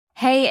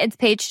Hey, it's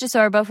Paige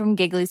DeSorbo from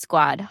Giggly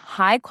Squad.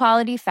 High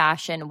quality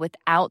fashion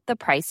without the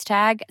price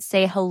tag.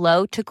 Say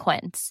hello to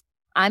Quince.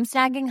 I'm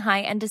snagging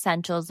high-end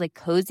essentials like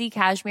cozy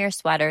cashmere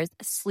sweaters,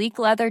 sleek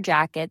leather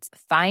jackets,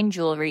 fine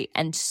jewelry,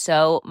 and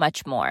so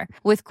much more.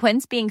 With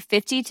Quince being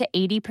 50 to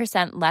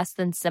 80% less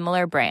than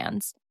similar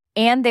brands.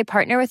 And they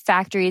partner with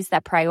factories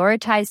that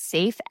prioritize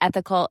safe,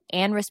 ethical,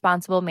 and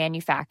responsible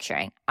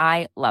manufacturing.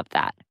 I love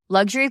that.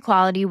 Luxury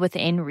quality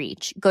within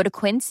reach. Go to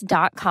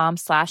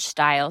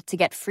quince.com/style to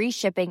get free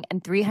shipping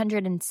and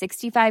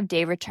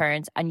 365-day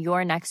returns on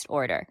your next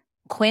order.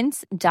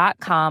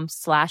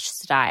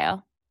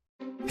 Quince.com/style.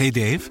 Hey,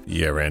 Dave.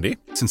 Yeah, Randy.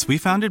 Since we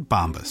founded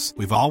Bombas,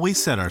 we've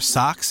always said our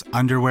socks,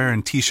 underwear,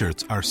 and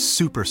T-shirts are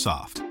super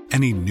soft.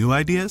 Any new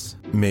ideas?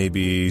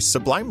 Maybe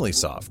sublimely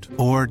soft.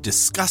 Or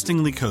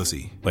disgustingly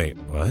cozy. Wait,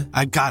 what?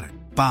 I got it.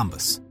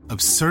 Bombas.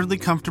 Absurdly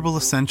comfortable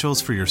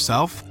essentials for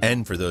yourself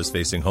and for those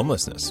facing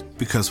homelessness.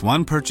 Because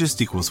one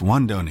purchased equals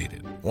one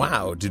donated.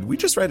 Wow, did we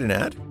just write an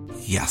ad?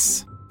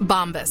 Yes.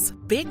 Bombas.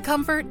 Big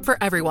comfort for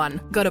everyone.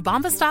 Go to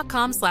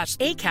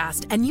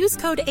bombas.com/ACAST and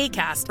use code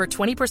ACAST for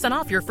 20%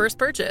 off your first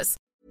purchase.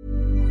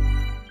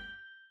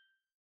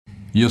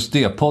 Just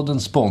det, podden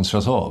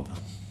sponsras av.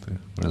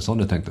 Var det så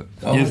du tänkte?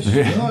 Ja, Just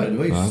det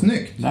var ju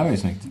snyggt. Det var ju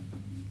snyggt.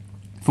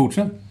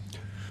 Fortsätt.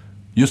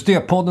 Just det,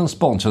 podden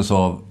sponsras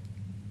av.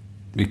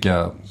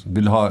 Vilka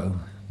vill du ha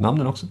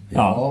namnen också?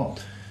 Ja.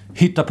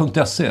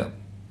 Hitta.se,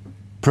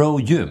 Pro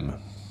Gym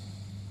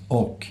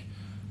Och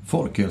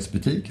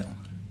Folkölsbutiken.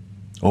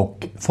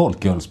 och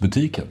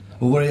Folkölsbutiken.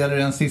 Och vad det gäller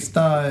den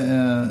sista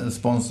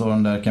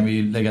sponsorn där kan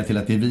vi lägga till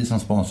att det är vi som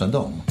sponsrar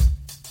dem.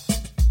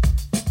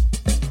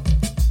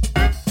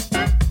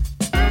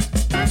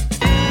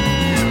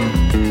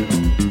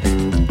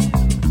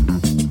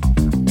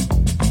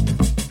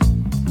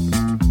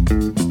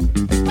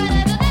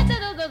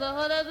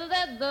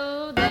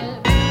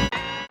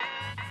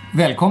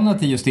 Välkomna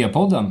till Just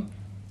det-podden.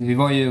 Vi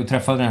var ju och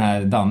träffade den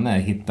här Danne,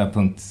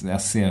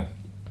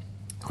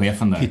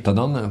 Hitta.se-chefen där.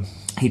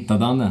 Hitta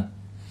Danne.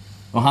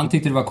 Och han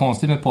tyckte det var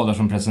konstigt med poddar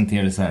som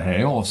presenterades så här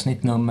är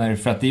avsnittnummer,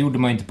 för att det gjorde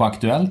man inte på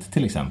Aktuellt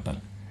till exempel.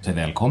 Så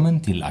välkommen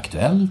till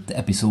Aktuellt,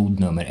 episod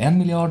nummer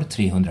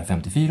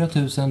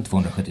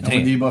 1,354,273. Ja, det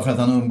är ju bara för att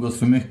han umgås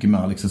för mycket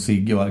med Alex och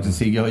Sigge. Och Alex och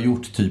Sigge har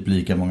gjort typ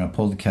lika många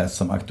podcasts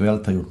som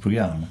Aktuellt har gjort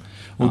program.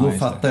 Och då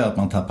fattar jag att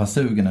man tappar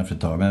sugen efter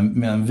ett tag.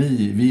 Men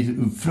vi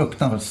är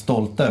fruktansvärt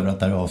stolta över att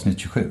det här är avsnitt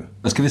 27.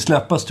 Ska vi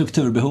släppa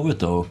strukturbehovet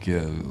då och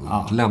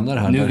lämna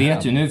det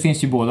här? Nu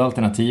finns ju båda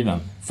alternativen.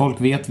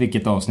 Folk vet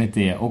vilket avsnitt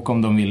det är, och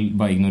om de vill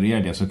bara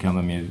ignorera det så kan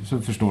de ju,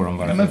 så förstår de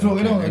vad det är. Men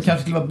frågan är om det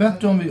kanske skulle vara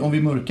bättre om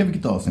vi mörkar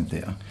vilket avsnitt det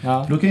är.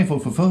 Ja. Då kan ju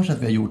folk få för sig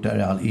att vi har gjort det här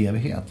i all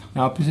evighet.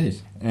 Ja,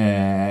 precis.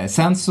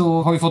 Sen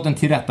så har vi fått en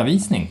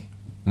tillrättavisning.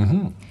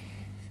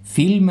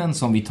 Filmen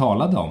som vi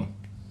talade om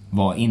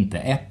var inte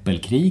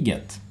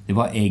Äppelkriget. Det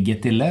var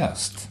Ägget är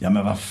löst. Ja,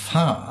 men vad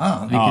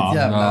fan.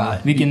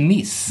 Vilken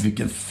miss.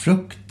 Vilken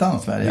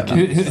fruktansvärd jävla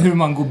hur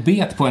man går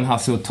bet på en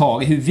Hasse och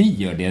Tage. Hur vi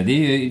gör det. Det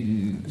är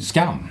ju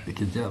skam.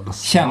 Vilket jävla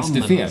skam.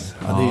 Tjänstefel.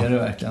 Ja, det är det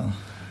verkligen.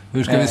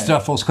 Hur ska vi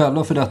straffa oss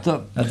själva för detta?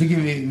 Jag tycker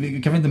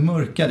vi kan vi inte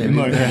mörka det.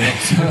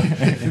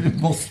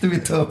 Måste vi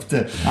ta upp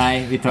det?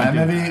 Nej, vi tar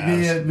inte.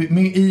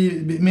 Men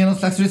med någon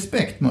slags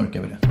respekt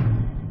mörkar vi det.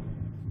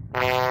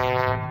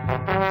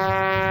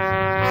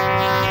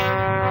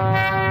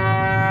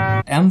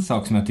 En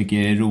sak som jag tycker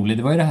är rolig,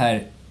 det var ju det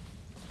här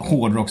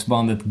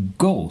hårdrocksbandet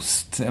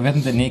Ghost. Jag vet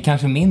inte, ni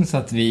kanske minns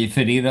att vi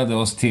förirrade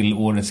oss till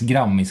årets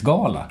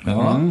Grammisgala.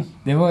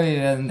 Det var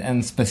ju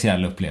en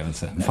speciell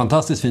upplevelse.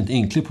 Fantastiskt fint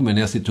inklipp på mig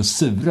när jag sitter och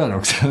surar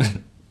också.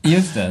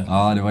 Just det.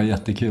 Ja, det var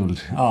jättekul.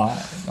 Ja,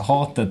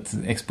 hatet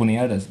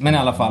exponerades. Men i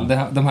alla fall,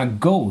 de här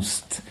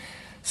Ghost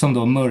som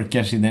då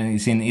mörkar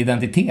sin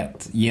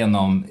identitet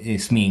genom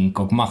smink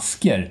och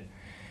masker.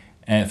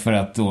 För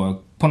att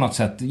då på något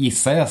sätt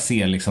gissar jag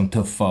ser liksom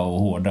tuffa och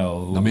hårda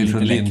och de är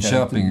från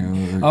Linköping.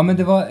 Ja, men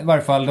det var i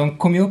varje fall, de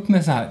kom ju upp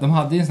med så här, de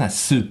hade ju så här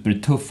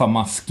supertuffa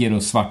masker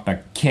och svarta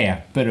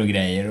käper och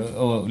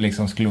grejer och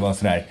liksom skulle vara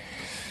så där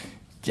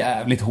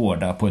jävligt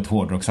hårda på ett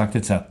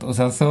hårdrocksaktigt sätt. Och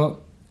sen så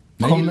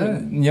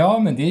ja,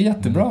 men det är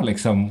jättebra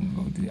liksom,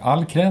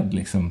 all cred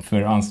liksom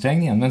för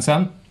ansträngningen. Men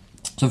sen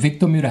så fick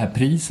de ju det här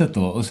priset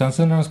då, och sen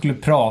så när de skulle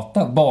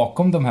prata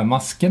bakom de här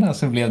maskerna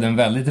så blev det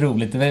väldigt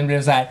roligt. Det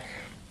blev så här: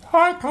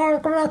 jag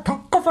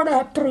tackar för det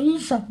här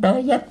priset. Det är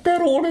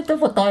jätteroligt att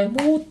få ta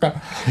emot det.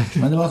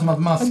 Men det var som att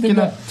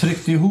maskerna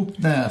tryckte ihop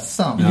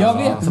näsan. Jag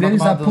vet, som att de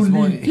hade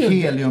små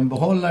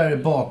heliumbehållare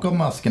bakom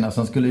maskerna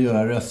som skulle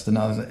göra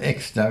rösterna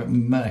extra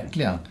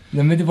märkliga.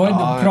 Nej, men det var ju,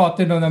 de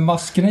pratade om, när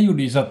maskerna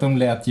gjorde ju så att de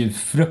lät ju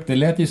det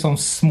lät ju som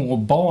små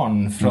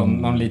barn från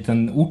någon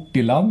liten ort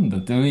i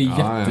landet. Det var ju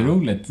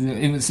jätteroligt.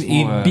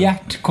 I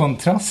bjärt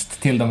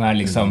kontrast till de här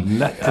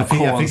liksom jag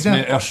fick nästan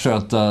en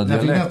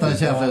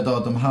känsla av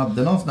att de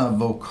hade någon sån här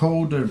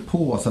vocoder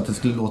på så att det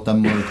skulle låta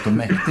mörkt och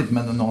mäktigt,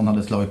 men någon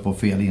hade slagit på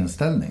fel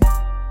inställning.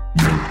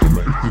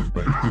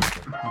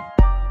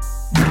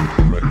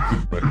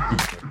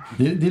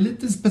 Det är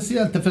lite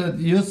speciellt för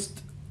att just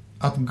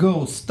att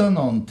ghosta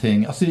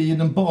någonting, alltså i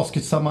en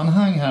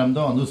basketsammanhang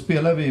häromdagen, då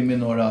spelar vi med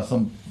några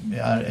som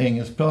är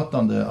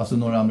engelskpratande, alltså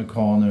några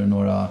amerikaner,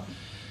 några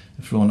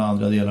från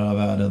andra delar av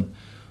världen.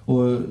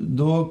 Och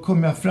då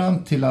kom jag fram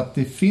till att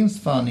det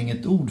finns fan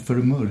inget ord för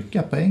att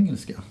mörka på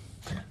engelska.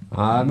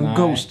 Nej, men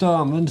ghosta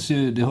används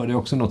ju, det har det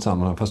också något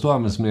sammanhang. Fast då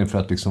används mer för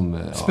att liksom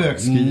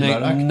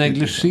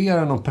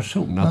negligera någon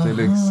person. Att det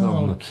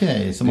liksom,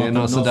 okay. Det är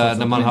något sådär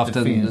när man haft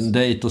en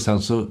dejt och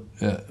sen så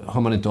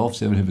har man inte av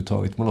sig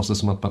överhuvudtaget. Man låtsas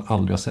som att man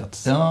aldrig har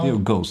sett. Ja. Det är att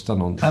ghosta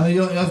någon. Ja, men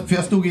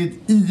jag stod i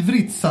ett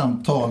ivrigt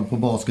samtal på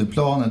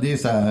basketplanen. Det är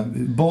så här,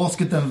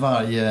 basketen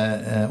varje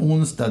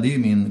onsdag, det är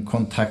min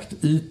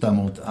kontaktyta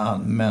mot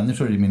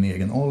människor i min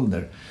egen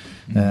ålder.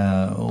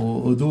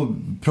 Och då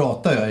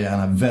pratar jag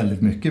gärna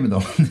väldigt mycket med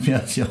dem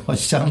medan jag har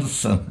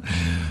chansen.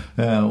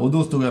 Och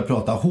då stod jag och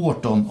pratade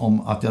hårt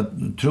om att jag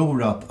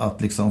tror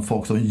att liksom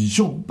folk som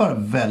jobbar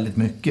väldigt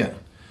mycket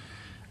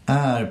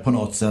är på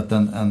något sätt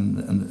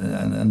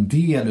en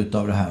del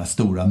utav det här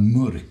stora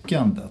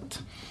mörkandet.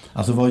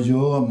 Alltså vad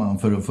gör man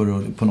för att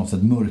på något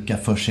sätt mörka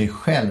för sig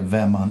själv,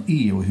 vem man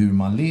är och hur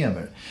man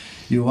lever?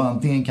 Jo,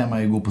 antingen kan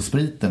man ju gå på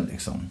spriten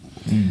liksom.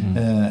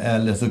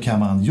 Eller så kan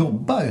man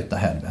jobba utav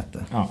helvete.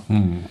 Ja.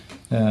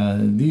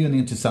 Det är ju en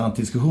intressant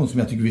diskussion som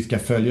jag tycker vi ska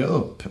följa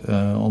upp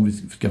om vi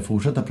ska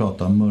fortsätta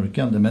prata om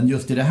mörkande. Men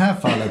just i det här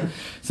fallet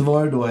så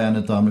var det då en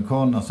av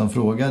amerikanerna som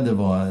frågade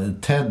var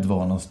Ted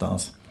var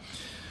någonstans.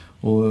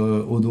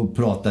 Och då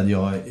pratade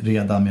jag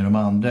redan med de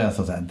andra. Jag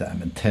sa såhär,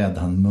 men Ted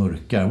han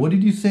mörkar. What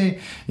did you say?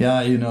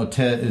 Yeah, you know,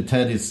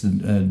 Ted is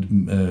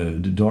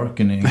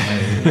darkening.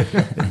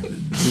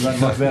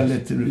 Det var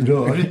väldigt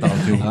rörigt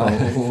alltihopa.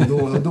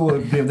 Och då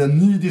blev det en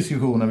ny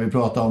diskussion när vi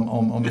pratade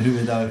om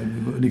huruvida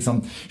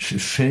liksom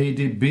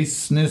shady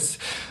business.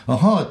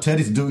 Aha, Ted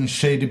is doing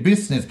shady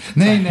business.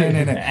 Nej.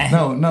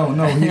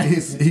 No.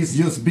 He's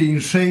just being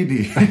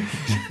shady.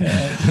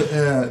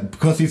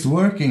 Because he's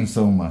working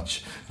so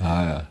much.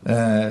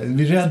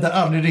 Vi räddade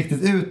aldrig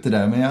riktigt ut det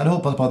där, men jag hade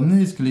hoppats på att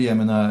ni skulle ge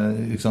mig några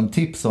liksom,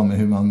 tips om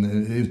hur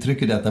man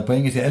uttrycker detta på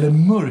engelska. Eller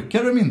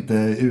mörkar de inte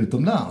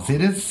utomlands? Är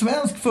det en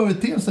svensk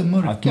företeelse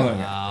mörka?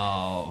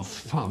 Ja,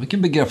 fan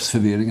vilken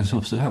begreppsförvirring som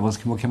uppstår här.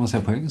 Vad kan man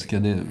säga på engelska?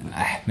 Nej,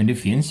 men det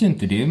finns ju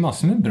inte. Det är ju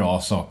massor med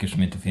bra saker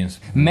som inte finns.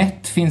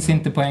 Mätt finns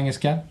inte på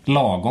engelska.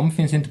 Lagom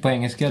finns inte på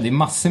engelska. Det är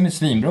massor med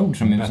svinbra ord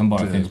som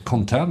bara finns.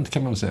 Content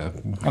kan man säga.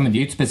 Ja, men det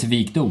är ju ett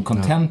specifikt ord.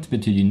 Content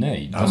betyder ju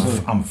nöjd. Alltså,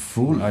 I'm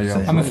full.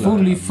 Ja, men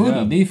full är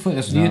full. Det är full.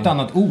 Alltså, det är ju ett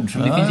annat ord. Så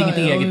det finns inget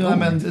eget ord.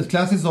 Men ett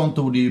klassiskt sånt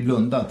ord är ju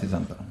blunda till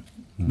exempel.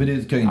 Men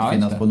det ska ju inte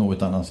finnas på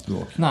något annat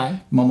språk. Nej.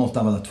 Man måste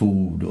använda 2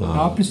 ord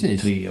och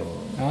precis. 3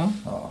 och...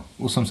 Ja.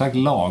 Och som sagt,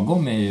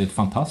 lagom är ju ett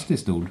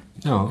fantastiskt ord.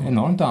 Ja.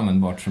 Enormt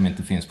användbart som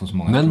inte finns på så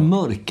många språk. Men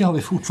mörka har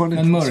vi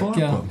fortfarande inte fått svar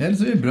på. Eller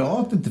så är det bra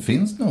att det inte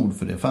finns något ord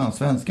för det. Fan,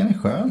 svenskan är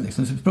skön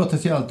liksom. Det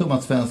pratas ju alltid om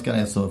att svenskan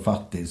är så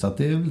fattig. Så att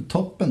det är väl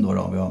toppen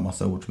då vi har en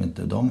massa ord som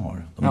inte de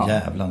har. De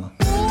jävlarna.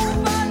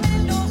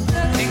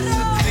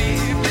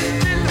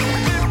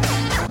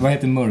 Vad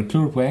heter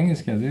mörklor på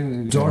engelska?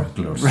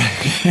 Darklors.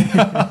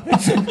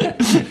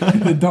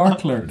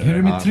 Darklor. Hur är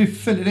det med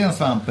tryffel? Är det en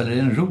svamp eller är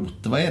det en rot?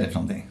 Vad är det för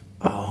någonting?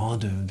 Ja,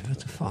 du vet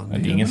inte fan. Det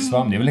är ingen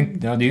svamp. Det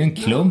är väl en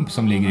klump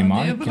som ligger i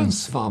marken. Det är väl en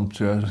svamp,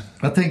 tror jag.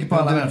 Jag tänker på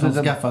alla människor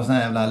som skaffar såna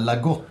här jävla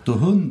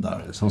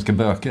lagottohundar. Som ska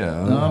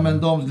böka, Ja,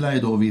 men de lär ju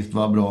då visst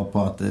vara bra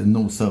på att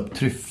nosa upp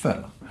tryffel.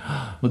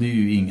 Och det är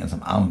ju ingen som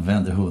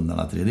använder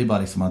hundarna till det. Det är bara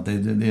liksom att det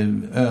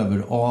är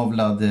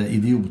överavlade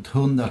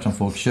idiothundar som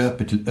folk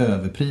köper till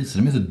överpriser.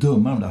 De är så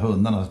dumma de där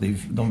hundarna.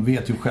 De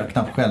vet ju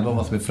knappt själva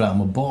vad som är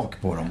fram och bak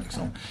på dem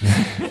liksom.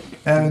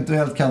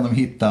 Eventuellt kan de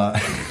hitta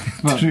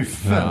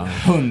tryffel.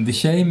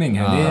 Hundshaming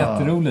här, det är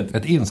jätteroligt.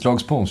 Ett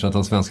inslag sponsrat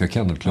av Svenska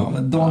Kennelklubben.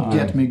 Men don't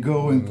get me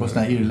going på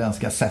såna här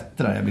irländska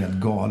sättrar. Jag blir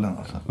helt galen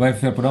alltså. Vad är det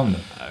fel på dem då?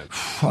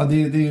 Ja, det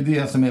är ju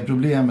det som är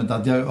problemet.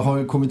 Att jag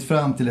har kommit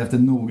fram till efter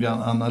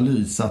noggrann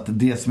analys att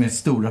det som är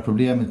stora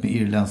problemet med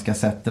irländska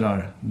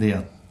sättrar, det är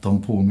att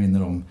de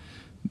påminner om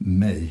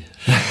mig.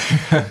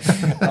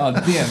 Ja,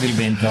 det vill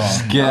vi inte ha.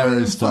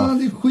 Scary stuff. Fan,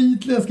 det är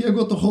skitläskigt. Jag har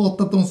gått och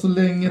hatat dem så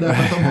länge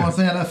därför att de har en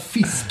sån jävla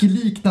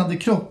fiskliknande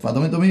kropp. Va?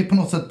 De är på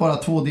något sätt bara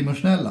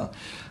tvådimensionella.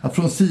 Att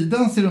från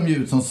sidan ser de ju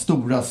ut som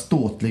stora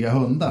ståtliga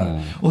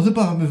hundar. Och så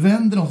bara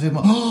vänder de sig och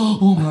bara,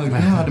 oh my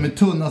god, de är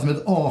tunna som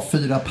ett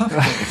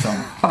A4-papper liksom.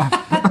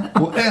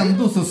 Och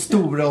ändå så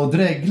stora och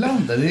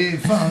dräglande. Det är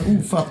fan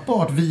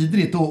ofattbart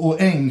vidrigt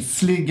och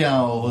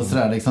ängsliga och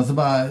sådär liksom. Så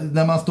bara,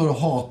 när man står och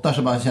hatar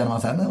så bara känner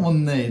man så här, åh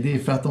nej, det är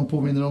för att de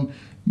påminner om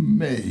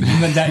mig.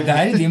 Men det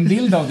här är din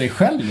bild av dig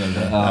själv,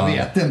 eller? Jag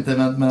vet inte,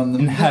 men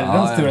en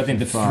herrans tur att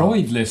inte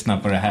Freud lyssnar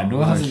på det här.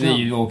 Då hade vi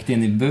ju åkt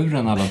in i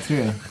buren alla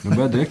tre. Man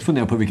börjar direkt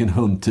fundera på vilken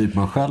hundtyp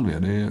man själv är.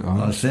 Det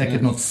är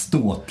säkert något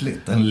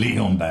ståtligt. En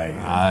Leonberg.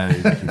 Nej,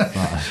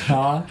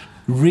 ja.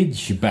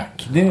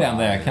 Ridgeback, det är det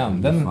enda jag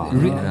kan.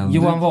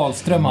 Johan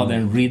Wahlström hade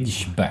en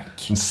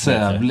Ridgeback. En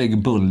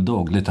sävlig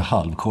bulldog, lite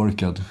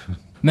halvkorkad.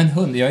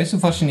 Men jag är så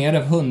fascinerad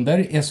av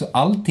hundar.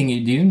 Allting,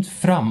 det är ju inte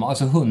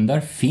alltså hundar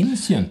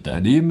finns ju inte.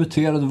 Det är ju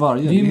muterade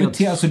vargar. Det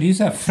är ju alltså det är ju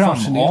så här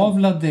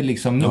framavlade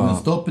liksom. Men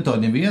stopp ett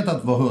tag, ni vet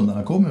att var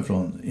hundarna kommer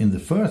ifrån in the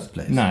first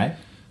place? Nej.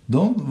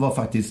 De var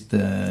faktiskt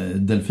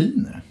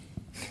delfiner.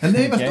 Eller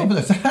nej, okay. Stopp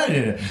ett tag, så här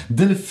är det.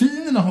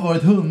 Delfinerna har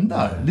varit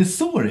hundar, det är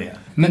så det är.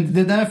 Men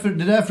det är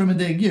därför de är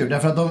däggdjur.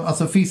 Därför att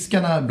alltså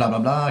fiskarna, bla bla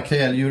bla,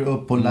 kräldjur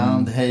upp på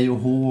land, hej och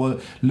hå,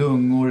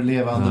 lungor,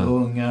 levande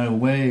ungar,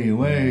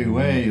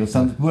 way. Och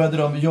sen började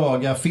de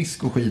jaga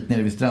fisk och skit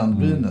nere vid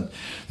strandbrynet.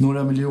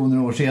 Några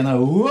miljoner år senare,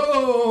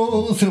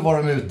 så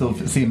var de ute och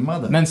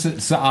simmade. Men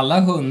så alla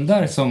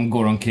hundar som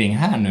går omkring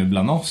här nu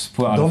bland oss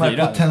på de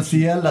är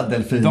potentiella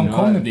delfiner. De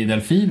kommer bli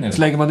delfiner.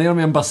 Slänger man ner dem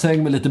i en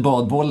bassäng med lite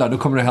badbollar, då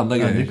kommer det hända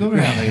grejer. Det kommer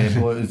det hända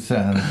grejer på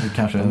sen,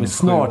 kanske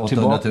snart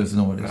 800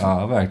 000 år. Liksom.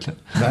 Ja, verkligen.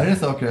 Värre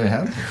saker har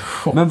hänt.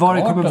 Men var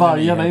kommer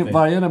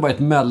vargarna var ett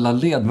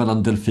mellanled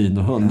mellan delfin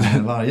och hund.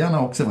 Vargarna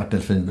har också varit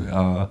delfiner.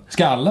 Ja.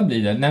 Ska alla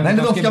bli det? Nej,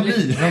 de ska bli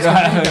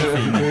delfiner.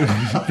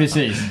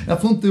 Precis.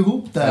 Jag får inte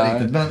ihop det här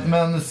riktigt,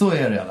 men så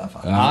är det i alla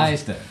fall. Ja,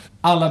 just det.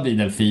 Alla blir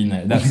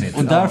delfiner, that's it.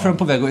 Och därför är de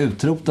på väg att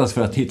utrotas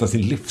för att hitta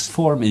sin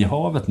livsform i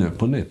havet nu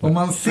på nytt. Om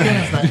man ser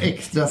en sån här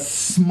extra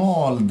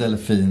smal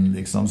delfin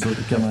liksom, så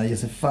kan man ge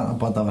sig fan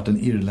på att det har varit en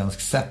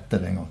irländsk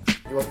setter en gång.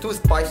 It was too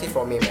spicy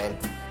for me, man.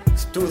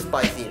 It's too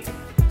spicy.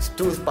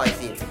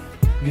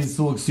 Vi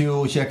sågs ju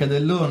och käkade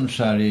lunch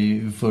här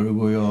i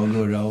förrgår, jag och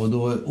Gurra, och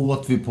då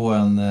åt vi på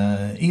en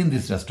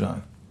indisk restaurang.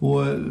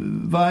 Och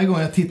varje gång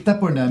jag tittar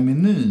på den där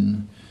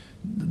menyn,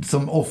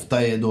 som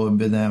ofta är då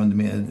benämnd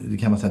med,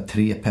 kan man säga,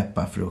 3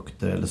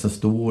 pepparfrukter, eller så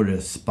står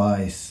det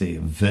spicy,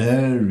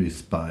 very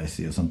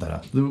spicy och sånt där.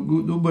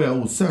 Då börjar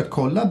jag osökt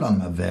kolla bland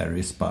de här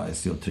very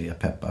spicy och 3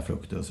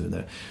 pepparfrukter och så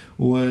vidare.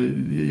 Och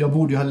jag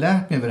borde ju ha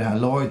lärt mig vid det här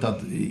laget att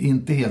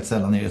inte helt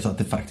sällan är det så att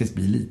det faktiskt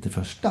blir lite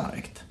för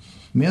starkt.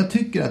 Men jag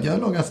tycker att jag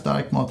lagar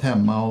stark mat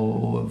hemma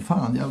och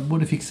fan, jag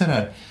borde fixa det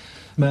här.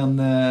 Men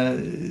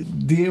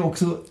det är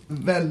också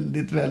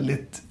väldigt,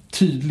 väldigt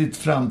tydligt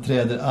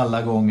framträder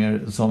alla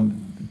gånger som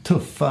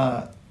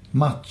tuffa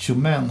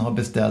machomän har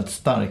beställt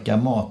starka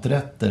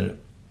maträtter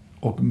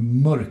och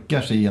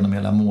mörkar sig genom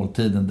hela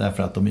måltiden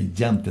därför att de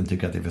egentligen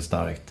tycker att det är för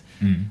starkt,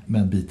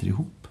 men biter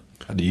ihop.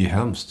 Ja, det är ju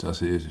hemskt.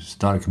 Alltså,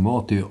 stark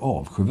mat är ju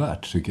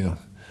avskyvärt, tycker jag.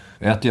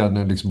 Äter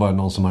jag liksom bara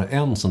någon som har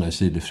en sån här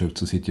chilifrukt,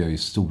 så sitter jag i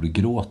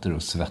storgråter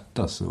och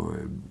svettas. Och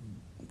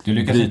du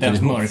lyckas inte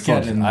ens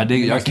mörka?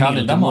 Nej, jag kan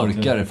inte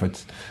mörka det, för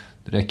att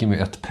det räcker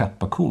med ett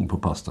pepparkorn på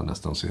pastan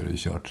nästan, så är det ju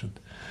kört.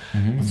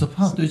 Så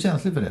pass, du är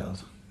känslig för det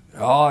alltså?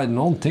 Ja,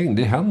 någonting.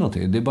 Det händer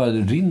någonting. Det bara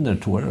rinner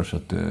tårar, så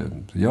att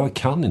jag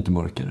kan inte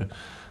mörka det.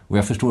 Och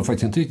jag förstår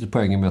faktiskt inte riktigt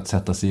poängen med att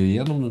sätta sig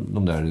igenom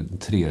de där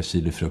 3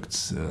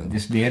 chilifrukts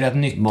det är rätt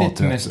nyttigt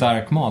maträtter med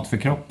stark mat för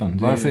kroppen.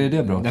 Varför är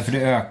det bra? Därför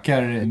det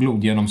ökar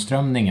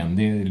blodgenomströmningen.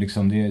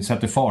 Det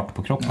sätter fart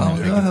på kroppen.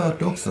 Ja, jag har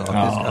hört också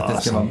att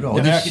det ska vara bra.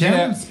 Det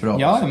känns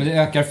bra. Ja, men det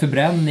ökar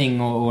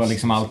förbränning och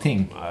liksom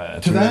allting.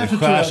 Tyvärr så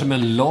skär som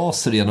en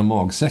laser genom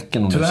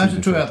magsäcken. Tyvärr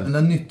så tror jag att den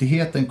här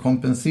nyttigheten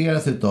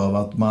kompenseras utav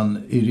att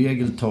man i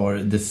regel tar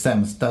det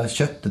sämsta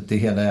köttet i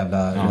hela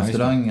jävla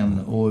restaurangen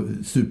och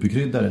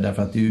superkryddar det,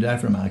 därför att det är ju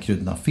därför de här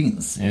kryddorna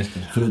finns.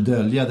 För att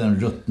dölja den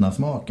ruttna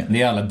smaken.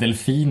 Det är alla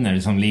delfiner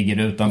som ligger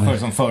utanför,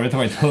 som förut har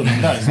varit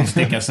hundar som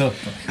stickas upp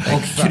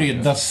och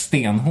kryddas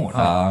stenhårt.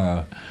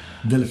 Ja.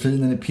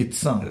 Delfinen i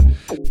pizzan.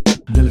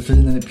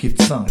 Delfinen i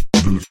pizzan.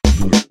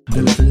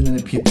 Delfinen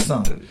i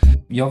pizzan.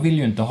 Jag vill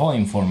ju inte ha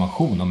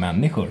information om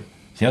människor.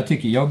 Så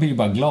jag blir ju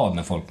bara glad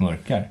när folk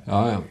mörkar.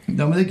 Ja,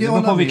 men det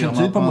beror på vilken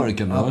typ av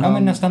mörker. Ja,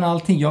 men nästan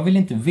allting. Jag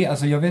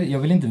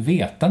vill inte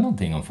veta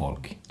någonting om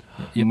folk.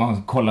 Om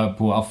man kollar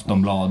på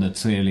Aftonbladet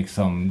så är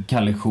liksom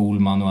Kalle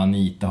Schulman och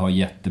Anita har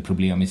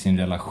jätteproblem i sin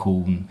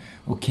relation.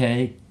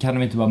 Okej, kan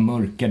de inte bara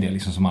mörka det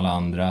liksom som alla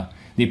andra?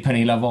 Det är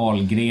Pernilla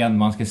Wahlgren,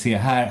 man ska se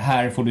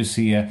här får du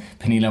se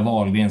Pernilla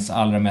Wahlgrens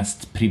allra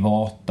mest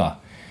privata,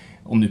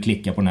 om du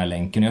klickar på den här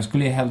länken. Jag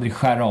skulle hellre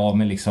skära av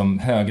med liksom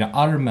högra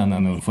armen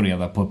än att få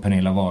reda på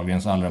Pernilla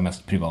Wahlgrens allra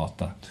mest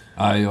privata.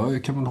 Ja,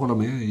 jag kan väl hålla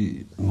med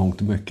i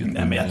mångt och mycket.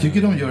 Nej, men jag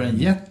tycker de gör en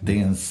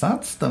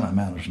jätteinsats, de här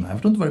människorna. Jag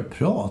förstår inte vad du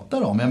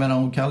pratar om. Jag menar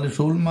om Kalle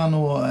Schulman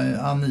och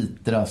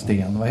Anitra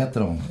Sten, vad heter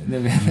de?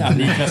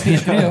 Anitra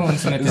Sten är hon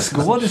som heter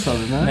skådisar.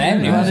 Nej,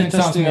 det är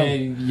tillsammans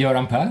med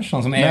Göran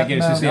Persson som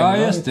äger systemet. Ja,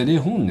 just det är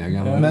hon.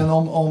 Men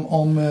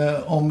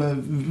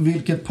om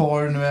vilket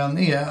par nu än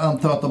är,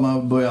 antar att de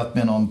har börjat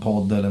med någon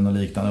podd eller något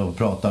liknande och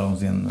pratar om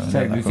sin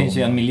relation. Det finns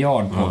ju 1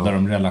 miljard poddar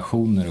om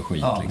relationer och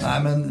skit. Ja, liksom.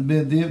 Nej, men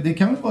det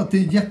kan väl vara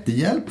till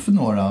jättehjälp för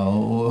några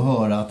att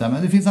höra att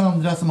men det finns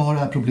andra som har det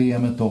här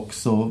problemet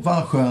också.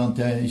 Vad skönt,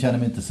 jag känner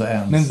mig inte så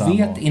ensam. Men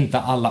vet inte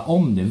alla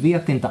om det?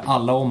 Vet inte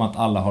alla om att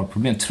alla har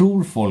problem?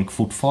 Tror folk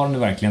fortfarande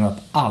verkligen att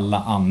alla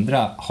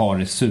andra har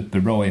det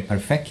superbra och är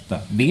perfekta?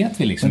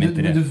 Vet vi liksom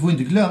inte det? Du får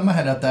inte glömma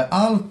heller att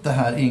allt det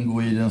här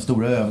ingår i den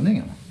stora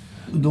övningen.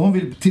 De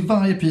vill till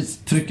varje pris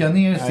trycka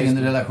ner sin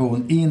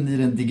relation in i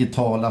den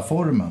digitala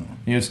formen.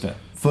 Just det.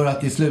 För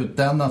att i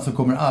slutändan så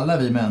kommer alla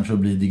vi människor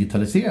bli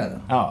digitaliserade.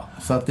 Ja.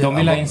 Så att de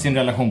vill ha in sin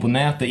relation på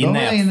nätet i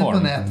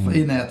nätform.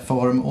 I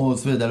nätform och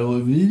så vidare.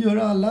 Och vi gör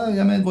alla,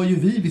 vad gör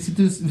vi?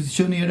 Vi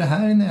kör ner det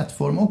här i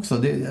nätform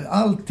också.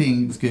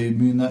 Allting ska ju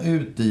mynna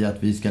ut i att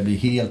vi ska bli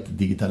helt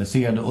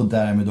digitaliserade och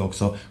därmed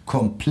också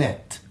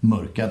komplett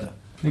mörkade.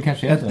 Det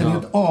kanske är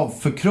ett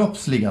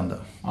avförkroppsligande.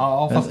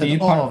 Ja, fast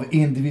ett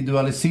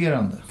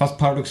avindividualiserande. Fast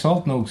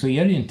paradoxalt nog så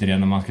är det ju inte det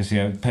när man ska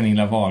se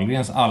Pernilla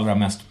Wahlgrens allra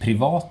mest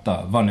privata,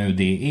 vad nu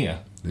det är.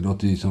 Det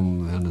låter ju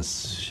som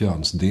hennes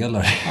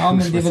könsdelar. Ja,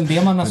 men det är väl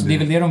det,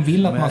 det de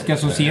vill att man ska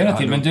associera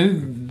till. Men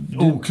du...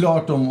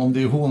 Oklart om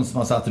det är hon som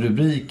har satt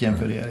rubriken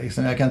för det.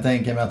 Liksom. Jag kan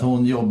tänka mig att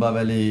hon jobbar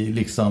väl i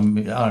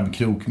liksom,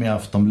 armkrok med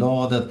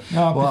Aftonbladet.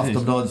 Ja, och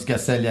Aftonbladet ska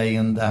sälja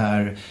in det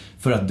här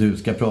för att du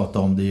ska prata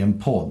om det i en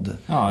podd.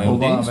 Ja, och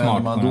vad använder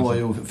man då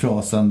ju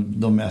frasen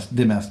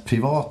det mest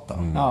privata.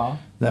 Ja.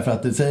 Därför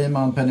att det säger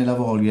man Pernilla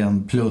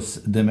Wahlgren plus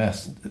det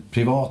mest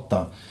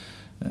privata.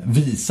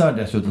 Visar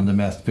dessutom det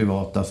mest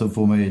privata, så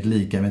får man ju ett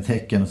lika med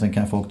tecken och sen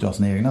kan folk dra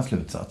sina egna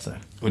slutsatser.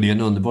 Och det är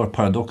en underbar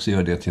paradox att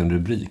göra det till en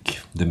rubrik,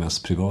 det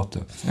mest privata.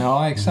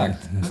 Ja,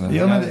 exakt.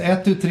 Ja, men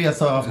 1-3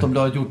 så har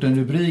Aftonbladet gjort en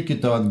rubrik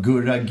utav att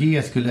Gurra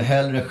G skulle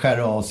hellre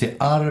skära av sig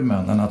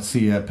armen än att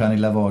se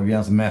Pernilla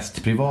Wahlgrens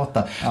mest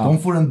privata. Ja. De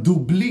får en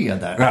dubblé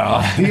där.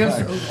 Ja. Dels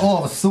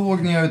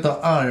avsågningar utav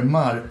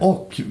armar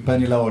och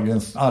Pernilla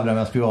Wahlgrens allra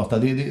mest privata.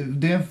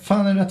 Det är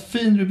fan en rätt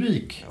fin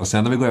rubrik. Och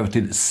sen när vi går över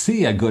till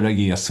se Gurra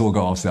G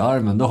såga av sig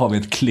armen, då har vi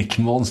ett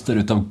klickmonster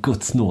utav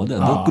Guds nåde.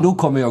 Ja. Då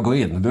kommer jag gå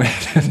in.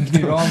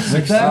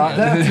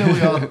 Där tror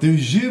jag att du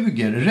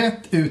ljuger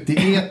rätt ut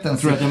i eten.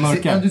 Tror att jag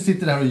mörkar? Du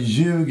sitter där och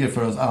ljuger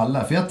för oss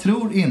alla. För jag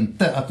tror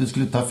inte att du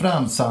skulle ta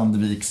fram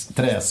Sandviks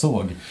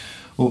träsåg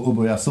och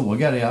börja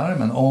såga dig i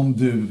armen om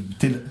du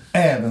till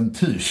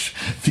äventyrs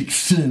fick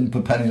syn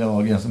på Pernilla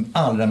Wahlgren som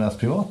allra mest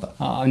privata.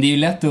 Ja, men det är ju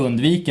lätt att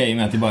undvika i och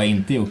med att det bara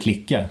inte är att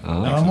klicka.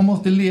 Ja, man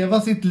måste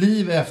leva sitt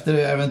liv efter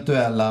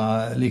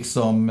eventuella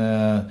liksom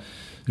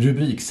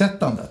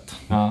rubriksättandet.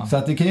 Ja. Så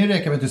att det kan ju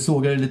räcka med att du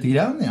sågar dig lite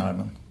grann i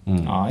armen.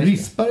 Mm. Ja,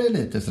 rispar det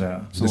lite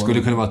sådär. Det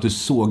skulle kunna vara att du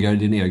sågar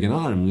din egen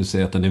arm. Du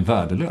säger att den är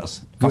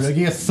värdelös. Gurra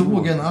G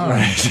såg en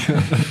arm.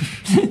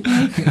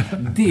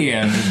 Det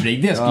är en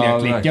rubrik, det skulle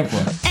jag klicka på.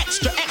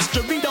 Extra,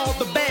 read all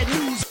the bad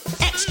news.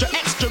 Extra,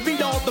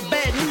 read all the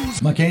bad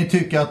news. Man kan ju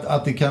tycka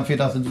att det kan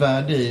finnas ett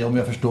värde i, om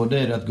jag förstår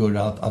dig rätt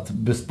Gurra, att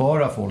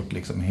bespara folk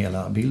liksom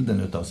hela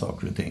bilden utav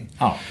saker och ting.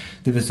 Ja.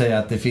 Det vill säga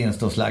att det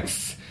finns någon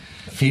slags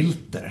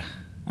filter.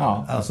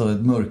 Ja. Alltså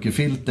ett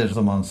mörkerfilter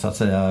som man så att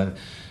säga,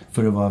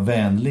 för att vara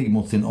vänlig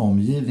mot sin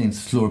omgivning,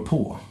 slår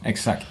på.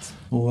 Exakt.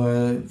 Och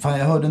fan,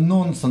 jag hörde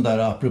någon sån där,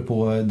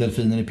 apropå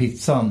delfinen i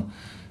pizzan,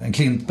 en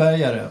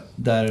klintbergare,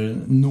 där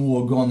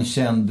någon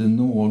kände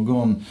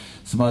någon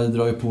som hade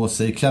dragit på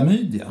sig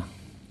klamydia.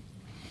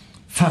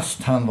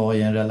 Fast han var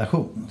i en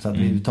relation. Så att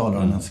vi talar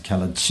om en så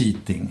kallad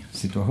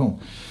cheating-situation.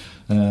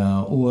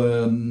 Och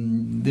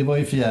det var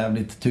ju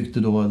förjävligt, tyckte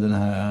då den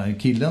här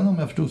killen, om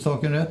jag förstod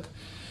saken rätt.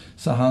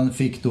 Så han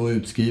fick då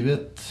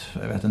utskrivet,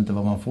 jag vet inte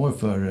vad man får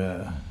för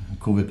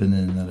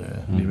KVPenin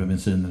eller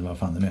Librabensin eller vad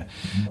fan det är.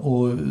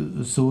 Och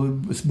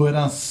så började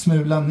han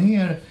smula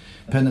ner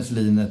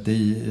penicillinet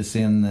i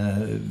sin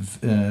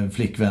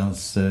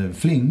flickväns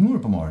flingor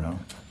på morgonen.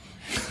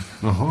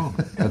 Jaha,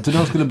 jag trodde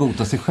han skulle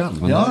bota sig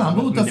själv. Ja, han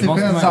botar sig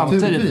själv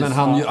samtidigt, men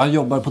han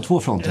jobbar på 2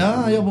 fronter. Ja,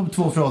 han jobbar på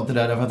 2 fronter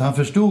där, för att han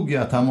förstod ju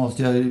att han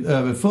måste ha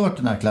överfört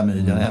den här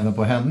klamydian även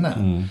på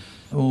henne.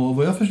 Och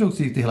vad jag förstod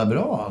så gick det hela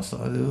bra alltså.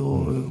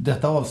 Och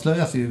detta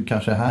avslöjas ju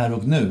kanske här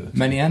och nu.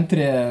 Men är inte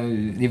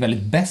det är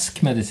väldigt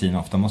besk medicin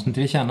ofta? Måste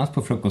inte det kännas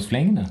på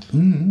frukostflängden?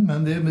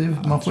 Men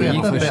man får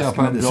äta besk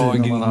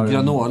medicin. Bra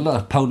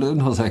granola.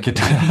 Paulun har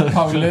säkert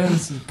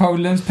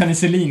Pauluns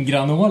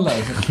penicillingranola.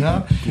 Ja.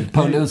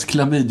 Pauluns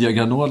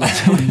klamydia-granola.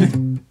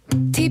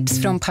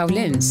 Tips från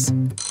Pauluns.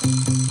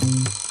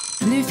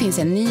 Nu finns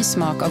en ny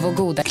smak av vår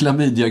goda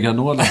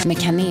klamydia-granola med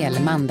kanel,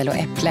 mandel och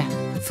äpple.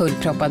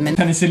 Fullproppad med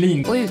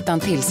penicillin och utan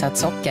tillsatt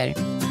socker.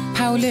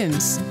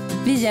 Pauluns,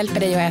 vi hjälper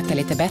dig att äta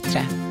lite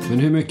bättre. Men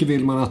hur mycket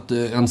vill man att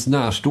ens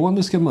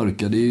närstående ska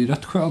mörka? Det är ju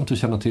rätt skönt att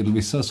känna till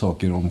vissa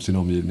saker om sin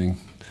omgivning.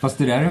 Fast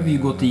det där har vi ju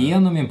gått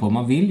igenom in på.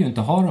 Man vill ju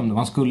inte ha dem.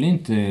 Man skulle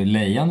inte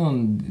leja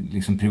någon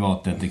liksom,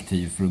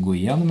 privatdetektiv för att gå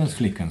igenom ens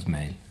flickans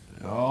mejl.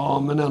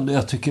 Ja, men ändå,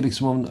 jag tycker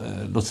liksom om,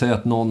 låt säga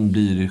att någon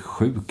blir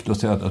sjuk. Låt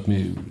säga att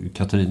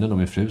Katarina, då,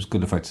 min fru,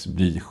 skulle faktiskt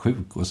bli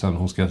sjuk. Och sen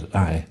hon ska,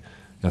 nej,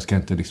 jag ska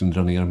inte liksom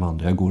dra ner de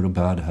andra. Jag går och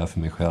bär det här för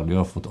mig själv. Jag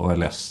har fått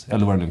ALS,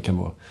 eller vad det nu kan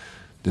vara.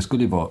 Det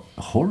skulle ju vara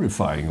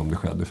horrifying om det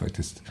skedde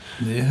faktiskt.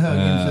 Det är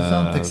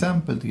högintressant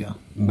exempel tycker jag.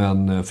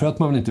 Men för att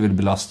man inte vill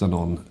belasta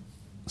någon,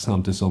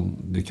 samtidigt som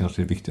det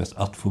kanske är viktigast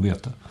att få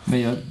veta.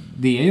 Men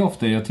det är ju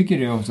ofta, jag tycker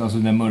det är ofta, alltså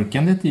det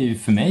mörkandet är ju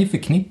för mig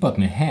förknippat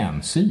med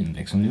hänsyn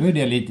liksom. Det är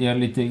det jag är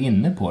lite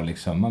inne på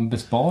liksom. Man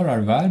besparar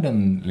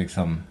världen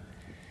liksom.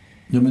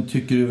 Ja, men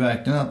tycker du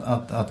verkligen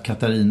att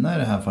Katarina i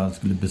det här fallet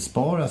skulle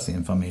bespara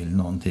sin familj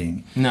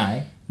någonting?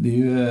 Nej. Det är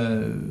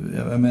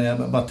ju,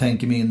 jag bara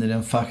tänker mig in i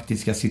den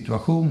faktiska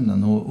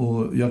situationen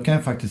och jag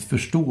kan faktiskt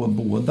förstå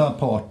båda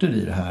parter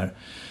i det här.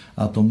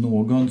 Att om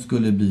någon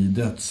skulle bli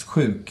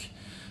dödssjuk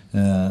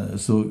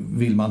så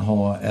vill man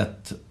ha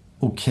ett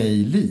okej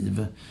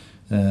liv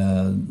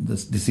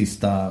det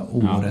sista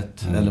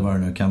året eller vad det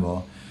nu kan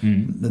vara.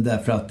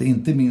 Därför att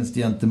inte minst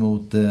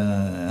gentemot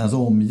ens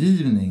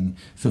omgivning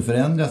så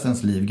förändras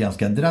ens liv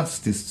ganska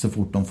drastiskt så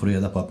fort de får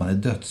reda på att man är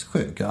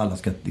dödssjuk. Alla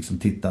ska liksom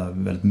titta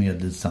väldigt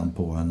medlidsamt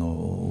på en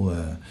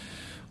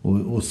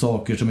och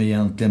saker som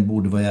egentligen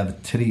borde vara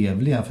jävligt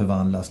trevliga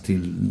förvandlas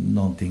till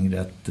någonting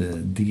rätt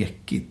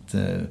dekigt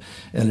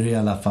eller i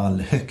alla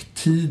fall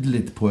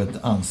högtidligt på ett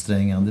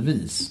ansträngande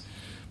vis.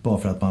 Bara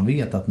för att man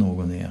vet att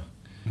någon är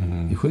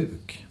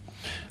sjuk.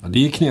 Ja,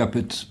 det är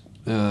knepigt.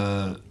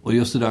 Och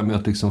just det där med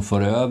att liksom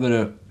föra över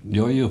det.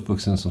 Jag är ju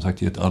uppvuxen som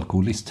sagt i ett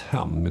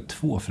alkoholisthem med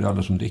 2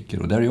 föräldrar som dricker.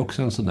 Och där är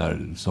också en sån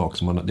där sak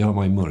som det har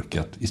man ju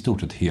mörkat i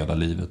stort sett hela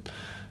livet.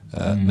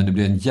 Men det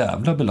blir en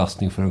jävla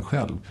belastning för en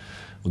själv.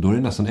 Och då är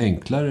det nästan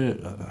enklare,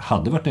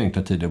 hade varit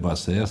enklare tidigare att bara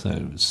säga så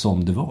här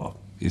som det var.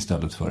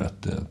 Istället för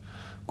att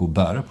gå och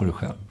bära på det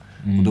själv.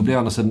 Och då blir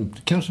annars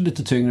kanske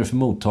lite tyngre för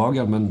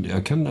mottagaren, men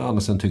jag kan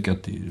annars tycka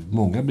att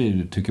många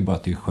tycker bara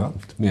att det är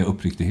skönt med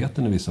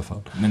uppriktigheten i vissa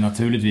fall. Men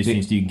naturligtvis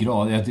finns det ju det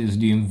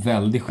är ju en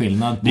väldig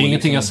skillnad. Det är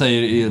ingenting jag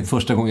säger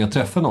första gången jag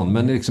träffar någon,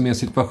 men liksom i en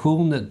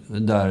situation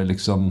där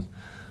liksom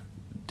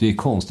det är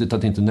konstigt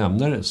att inte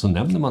nämna det, så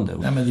nämner man det.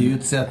 Nej, men det är ju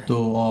ett sätt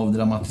att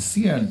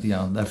avdramatisera lite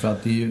grann, därför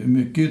att det är ju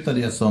mycket av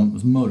det som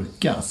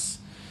mörkas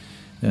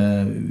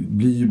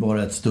blir ju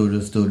bara ett större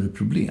och större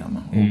problem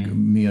och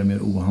mer och mer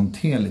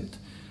ohanterligt.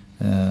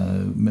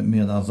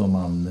 Medan om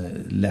man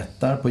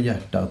lättar på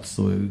hjärtat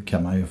så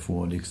kan man ju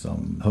få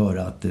liksom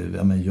höra att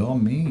men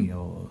jag med.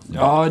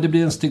 Ja, det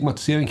blir en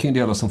stigmatisering kring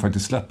det alla som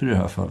faktiskt släpper i det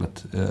här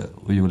fallet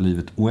och gör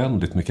livet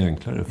oändligt mycket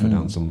enklare för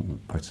den som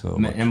faktiskt har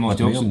varit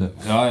med om det.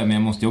 Ja, men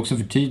jag måste ju också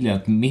förtydliga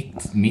att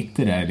mitt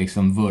det där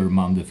liksom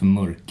vurmande för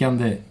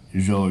mörkande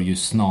rör ju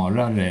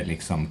snarare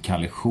liksom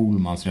Kalle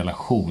Schulmans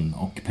relation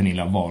och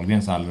Pernilla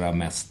Wahlgrens allra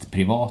mest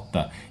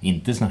privata.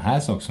 Inte såna här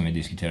saker som vi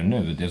diskuterar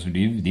nu. Det är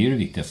ju det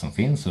viktigaste som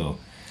finns och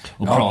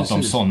prata precis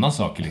om sådana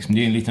saker. Liksom.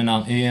 Det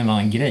är ju en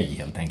annan grej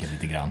helt enkelt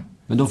lite grann.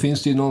 Men då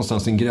finns det ju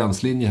någonstans en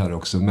gränslinje här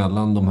också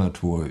mellan de här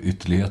 2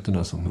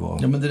 ytterligheterna som var.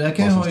 Ja, men det där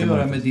kan ju ha att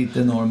göra med ditt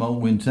enorma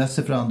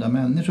ointresse för andra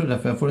människor.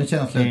 Därför jag får en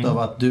känsla av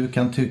att du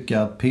kan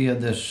tycka att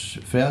Peders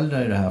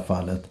föräldrar i det här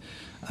fallet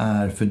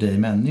är för dig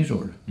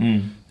människor.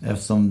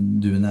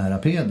 Eftersom du är nära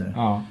Peder.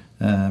 Ja.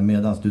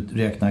 Medan du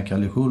räknar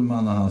Kalle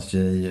Schulman och hans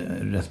tjej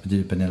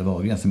respektive Pernilla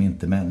Wahlgren som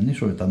inte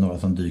människor utan några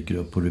som dyker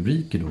upp på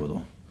rubriker då och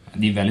då.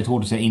 Det är väldigt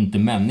hårt att säga inte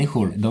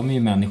människor. De är ju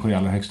människor i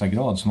allra högsta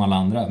grad som alla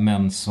andra,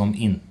 men som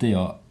inte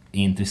jag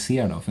är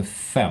intresserad av för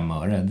 5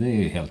 öre. Det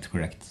är ju helt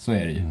korrekt. Så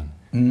är det ju.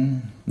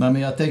 Nej, men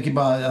jag tänker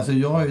bara, alltså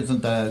jag har ju ett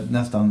sånt där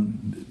nästan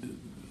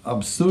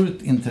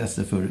absurt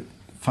intresse för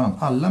fan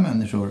alla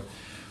människor.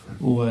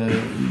 Och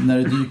när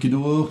det dyker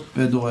då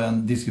upp då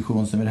en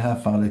diskussion som i det här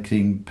fallet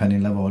kring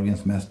Pernilla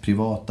Wahlgrens mest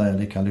privata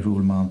eller Kalle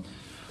Schulman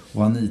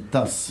och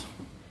Anitas.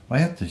 Vad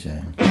heter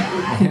tjejen?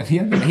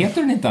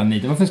 Heter hon inte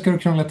Anita? Varför ska du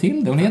krångla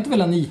till det? Hon heter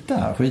väl Anita?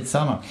 Ja,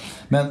 skitsamma.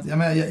 Men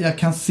jag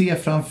kan se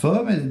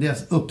framför mig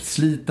deras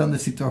uppslitande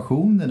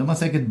situationer. De har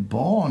säkert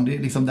barn.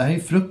 Det här är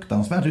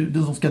fruktansvärt.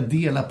 De som ska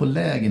dela på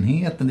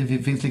lägenheten. Det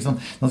finns liksom,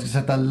 de ska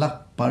sätta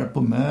lappar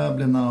på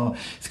möblerna. Och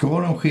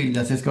ska de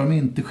skilja sig? Ska de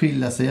inte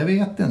skilja sig? Jag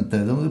vet inte.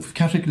 De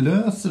kanske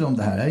löser de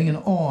det här. Jag har ingen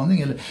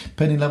aning. Eller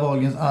Pernilla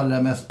Wahlgrens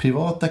allra mest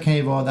privata kan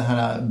ju vara den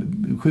här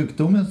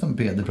sjukdomen som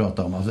Peder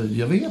pratade om. Alltså,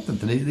 jag vet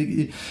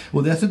inte.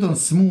 Och dessutom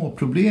små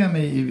problem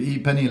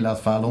i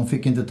Pernillas fall. Hon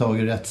fick inte tag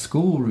i rätt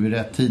skor vid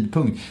rätt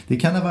tidpunkt. Det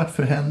kan ha varit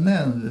för henne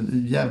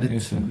en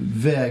jävligt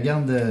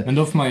vägande men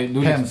då får man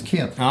ju,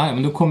 hemskhet. Ja,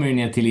 men då kommer det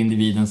ner till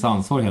individens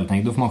ansvar helt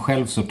enkelt. Då får man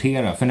själv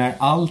sortera. För när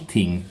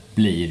allting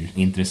blir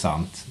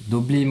intressant,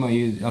 då blir man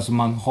ju, alltså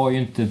man har ju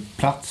inte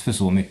plats för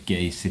så mycket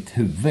i sitt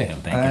huvud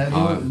helt enkelt.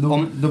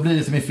 Då blir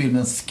det som i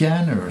filmen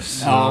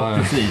Scanners. Ja,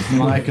 precis.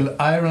 Michael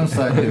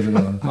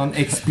Ironside. Man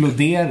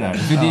exploderar.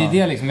 För det är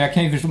det liksom, jag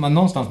kan ju förstå,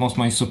 någonstans måste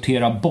man ju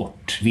sortera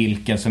bort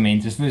vilka som är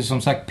intressanta.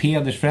 Som sagt,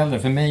 Peders föräldrar,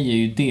 för mig är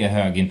ju det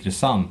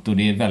högintressant och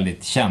det är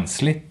väldigt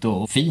känsligt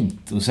och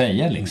fint att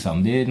säga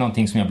liksom. Det är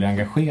någonting som jag blir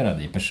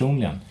engagerad i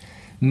personligen.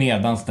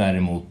 Medans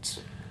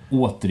däremot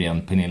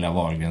återigen Pernilla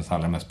Wahlgrens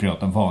allra mest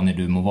privata, vad ni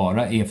du må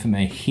vara, är för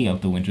mig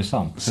helt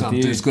ointressant.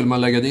 Samtidigt skulle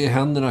man lägga det i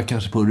händerna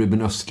kanske på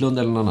Ruben Östlund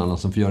eller någon annan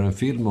som får göra en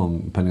film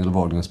om Pernilla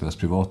Wahlgrens mest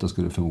privata,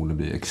 skulle förmodligen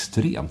bli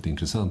extremt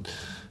intressant.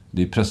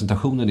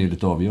 Presentationen är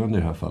lite avgörande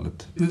i det här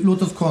fallet.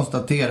 Låt oss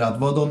konstatera att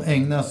vad de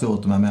ägnar sig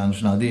åt, de här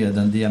människorna, det är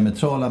den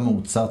diametrala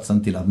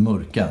motsatsen till att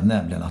mörka,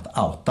 nämligen att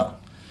outa.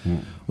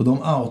 Och de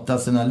outar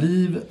sina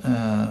liv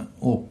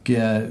och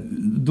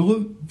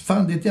då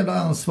fann det ett jävla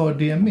ansvar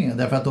det med.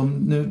 Därför att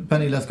nu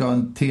Pernilla ska ha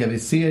en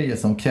tv-serie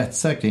som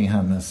kretsar kring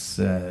hennes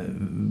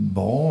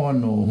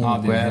barn och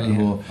hon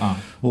själv.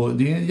 Och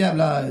det är en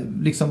jävla,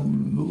 liksom,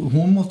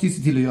 hon måste ju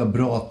se till att göra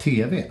bra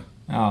tv.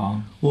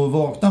 Ja. Och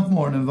vakna på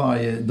morgonen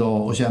varje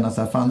dag och känna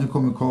så här, fan nu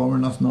kommer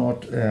kamerorna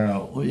snart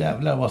och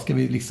jävlar, vad ska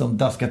vi liksom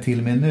daska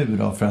till med nu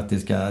då för att det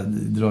ska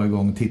dra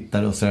igång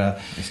tittare och sådär.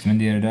 Just, men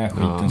det är det där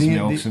skiten som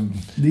jag också...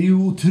 Det är ju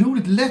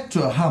otroligt lätt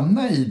tror jag att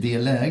hamna i det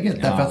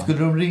läget. Därför att skulle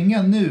de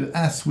ringa nu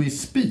as we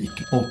speak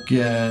och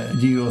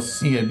ge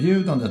oss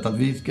erbjudandet att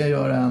vi ska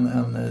göra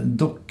en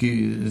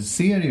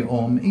docuserie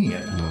om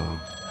er,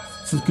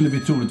 så skulle vi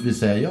troligtvis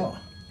säga ja.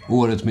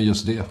 Året med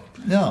just det.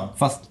 Ja,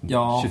 fast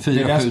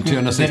 24,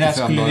 det där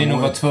skulle vi nog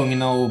vara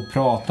tvungna att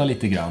prata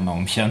lite grann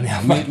om, känner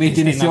jag. Mitt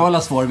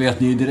initiala svar vet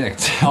ni ju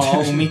direkt.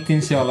 Ja, och mitt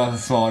initiala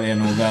svar är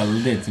nog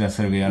väldigt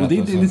reserverat. Och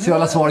ditt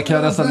initiala svar kan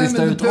jag nästan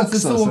lista ut också.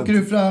 Så åker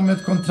du fram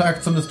ett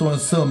kontrakt som det står en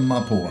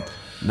summa på.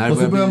 Och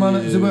så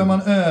börjar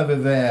man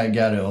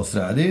överväga det och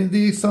sådär. Det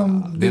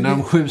är när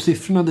de 7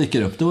 siffrorna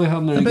dyker upp, då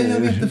hamnar det. Men jag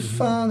vet inte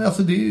fan,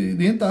 alltså det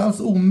är inte alls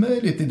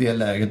omöjligt i det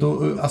läget.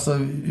 Och, alltså,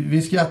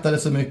 vi skrattade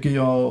så mycket,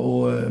 jag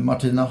och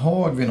Martina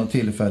Haag vid något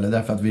tillfälle,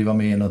 därför att vi var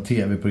med i något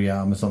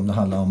tv-program som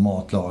handlar om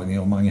matlagning,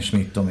 och Mange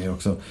Schmidt och mig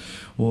också.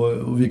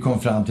 Och vi kom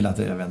fram till att,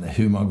 jag vet inte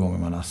hur många gånger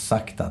man har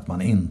sagt att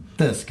man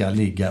inte ska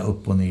ligga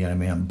upp och ner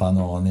med en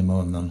banan i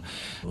munnen.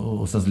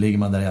 Och så ligger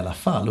man där i alla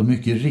fall, och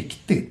mycket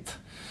riktigt.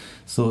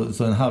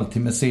 Så en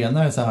halvtimme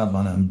senare så hade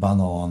man en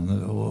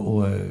banan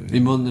och i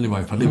munnen i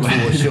varje fall. 2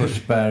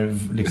 körsbär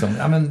liksom.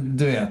 Ja, men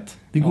du vet,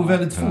 det går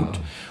väldigt fort.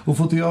 Och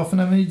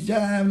fotograferna är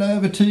jävla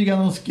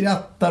övertygande och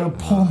skrattar och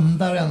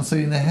pondar en så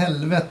in i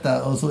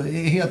helvete. Och så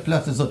helt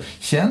plötsligt så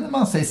känner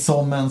man sig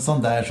som en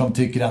sån där som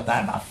tycker att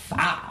nej, vad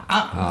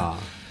fan.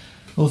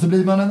 Och så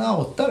blir man en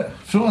outare.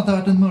 Från att ha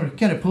varit en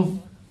mörkare på...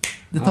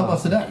 Det tar bara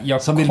sådär.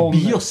 Som vill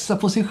bjussa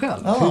på katt.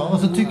 Ja, och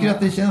så tycker jag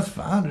att det känns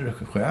fan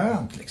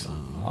skönt liksom.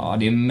 Ja,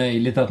 det är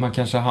möjligt att man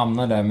kanske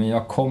hamnar där, men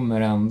jag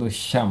kommer ändå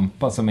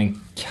kämpa som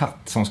en katt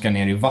som ska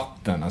ner i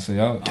vatten. Alltså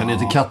kan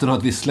inte katten ha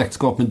ett visst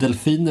släktskap med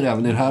delfiner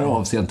även i det här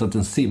avseendet, att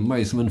den simmar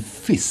ju som en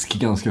fisk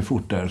ganska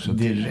fort där? Så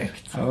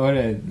direkt. Ja, vad är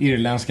det?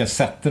 Irländska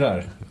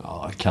sättrar?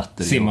 Ja,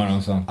 katter. Simmar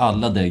de så?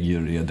 Alla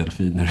däggdjur är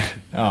delfiner.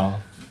 Ja.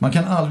 Man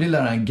kan aldrig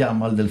lära en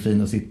gammal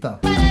delfin att sitta.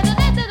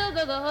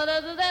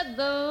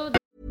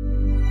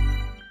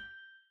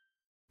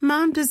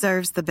 Mom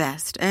deserves the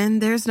best,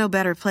 and there's no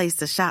better place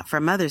to shop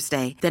for Mother's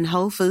Day than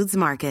Whole Foods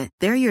Market.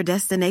 They're your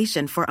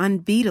destination for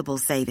unbeatable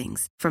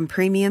savings, from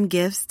premium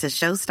gifts to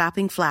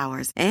show-stopping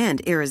flowers and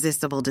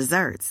irresistible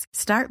desserts.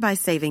 Start by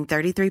saving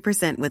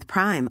 33% with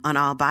Prime on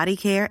all body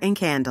care and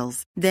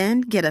candles.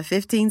 Then get a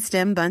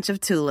 15-stem bunch of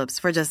tulips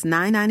for just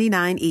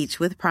 $9.99 each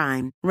with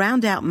Prime.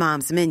 Round out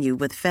Mom's menu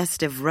with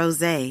festive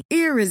rosé,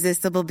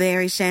 irresistible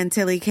berry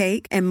chantilly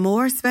cake, and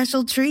more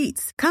special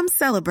treats. Come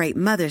celebrate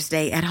Mother's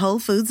Day at Whole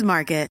Foods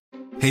Market.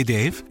 Hey,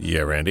 Dave.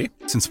 Yeah, Randy.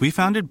 Since we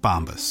founded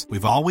Bombas,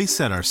 we've always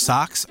said our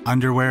socks,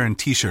 underwear, and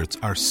T-shirts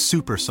are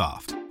super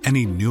soft.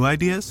 Any new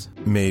ideas?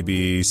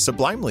 Maybe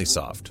sublimely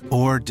soft.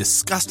 Or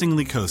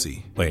disgustingly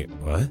cozy. Wait,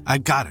 what? I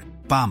got it.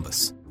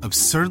 Bombas.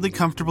 Absurdly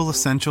comfortable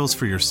essentials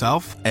for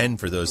yourself and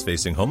for those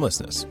facing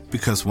homelessness.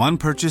 Because one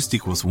purchased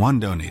equals one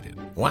donated.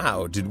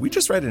 Wow, did we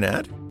just write an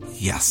ad?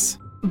 Yes.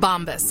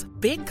 Bombas.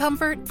 Big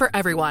comfort for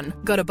everyone.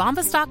 Go to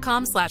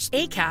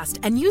bombas.com/ACAST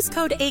and use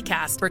code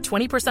ACAST for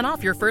 20%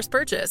 off your first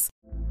purchase.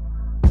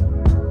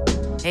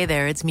 Hey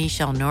there, it's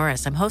Michelle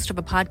Norris. I'm host of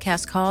a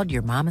podcast called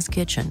Your Mama's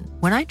Kitchen.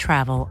 When I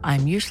travel,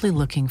 I'm usually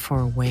looking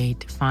for a way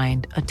to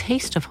find a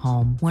taste of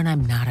home when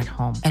I'm not at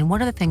home. And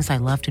one of the things I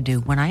love to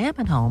do when I am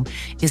at home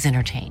is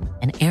entertain.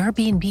 And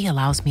Airbnb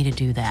allows me to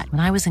do that.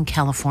 When I was in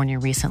California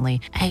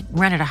recently, I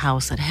rented a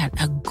house that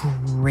had a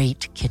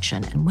great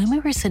kitchen. And when we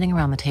were sitting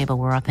around the table,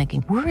 we were all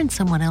thinking, we're in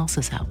someone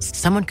else's house.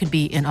 Someone could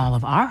be in all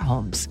of our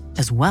homes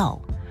as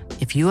well.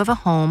 If you have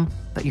a home,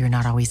 but you're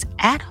not always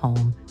at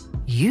home,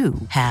 you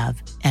have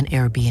an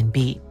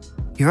Airbnb.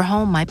 Your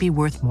home might be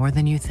worth more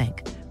than you think.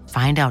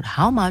 Find out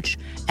how much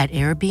at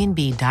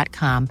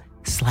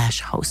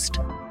airbnb.com/host.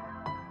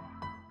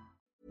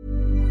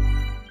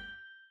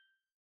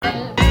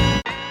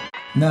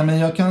 Nej, men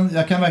jag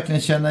kan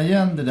verkligen känna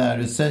igen det där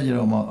du säger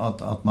om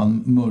att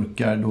man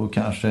mörkar då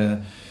kanske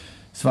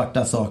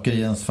svarta saker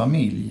i ens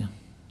familj.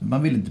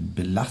 Man vill inte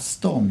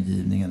belasta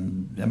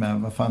omgivningen. Jag menar,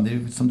 vad fan, det är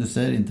ju som du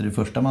säger inte det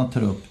första man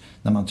tar upp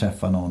när man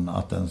träffar någon,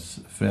 att ens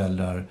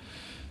föräldrar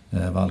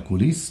var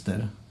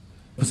alkoholister.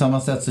 På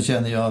samma sätt så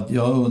känner jag att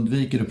jag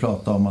undviker att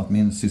prata om att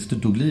min syster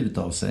tog livet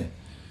av sig.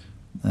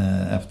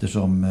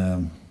 Eftersom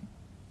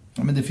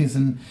men det finns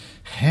en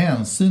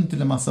hänsyn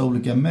till en massa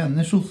olika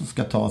människor som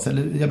ska ta sig.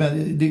 Eller, jag menar,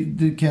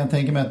 det kan jag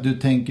tänka mig att du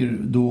tänker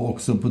då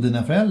också på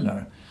dina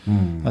föräldrar.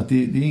 Att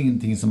det är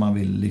ingenting som man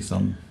vill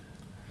liksom...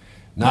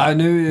 Nej,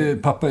 nu är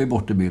pappa är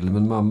borta i bilden,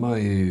 men mamma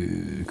är ju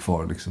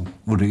kvar liksom.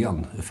 Och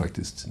ren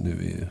faktiskt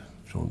nu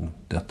från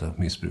detta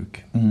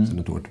missbruk sedan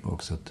ett år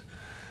tillbaka. Så att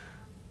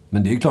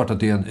Men det är klart att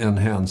det är en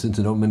hänsyn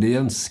till dem. Men det är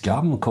en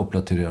skam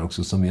kopplat till det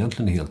också som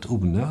egentligen är helt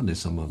onödig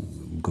som man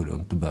går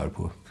runt och bär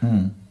på.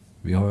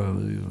 Vi har,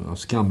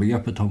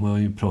 skambegreppet har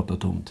man ju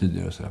pratat om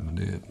tidigare så här, men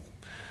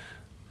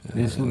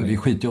det är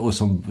skit. Och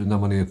som, när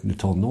man är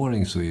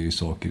tonåring så är ju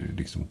saker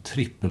liksom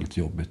trippelt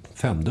jobbigt,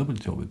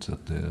 5-dubbelt jobbigt. Så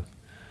att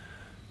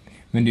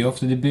Men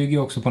det bygger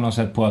också på något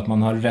sätt på att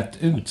man har rätt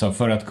ut. Så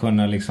för att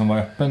kunna liksom vara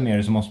öppen med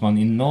det så måste man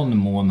i någon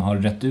mån ha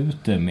rätt ut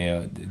det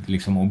med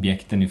liksom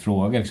objekten i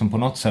fråga. Liksom på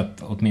något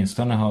sätt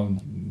åtminstone ha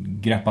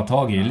greppat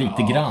tag i det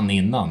lite grann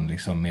innan.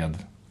 Liksom med...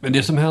 Men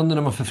det som händer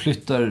när man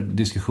förflyttar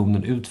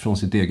diskussionen ut från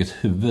sitt eget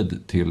huvud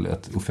till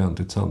ett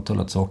offentligt samtal,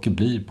 att saker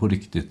blir på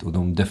riktigt och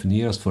de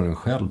definieras för en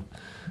själv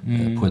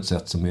på ett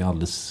sätt som är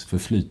alldeles för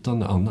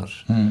flytande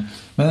annars.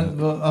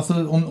 Men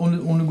alltså,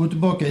 om du går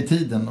tillbaka i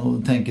tiden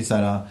och tänker så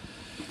här...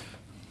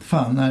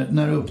 Fan,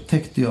 när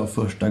upptäckte jag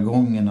första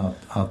gången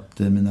att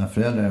mina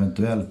föräldrar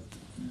eventuellt,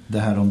 det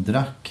här de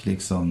drack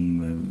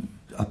liksom,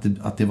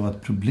 att det var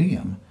ett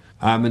problem?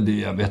 Nej, men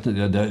jag vet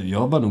inte,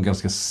 jag var nog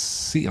ganska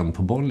sen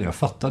på bollen. Jag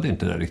fattade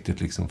inte det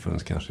riktigt liksom förrän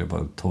kanske jag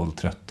var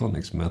 12-13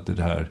 liksom, att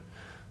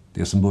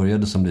det som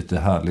började som lite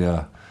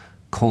härliga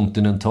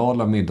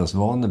kontinentala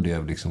middagsvanor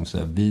blev liksom så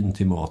här, vin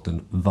till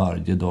maten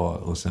varje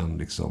dag och sen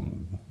liksom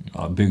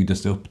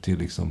byggdes det upp till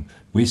liksom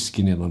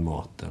whiskyn innan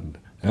maten,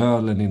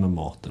 ölen innan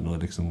maten och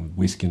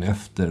liksom whiskyn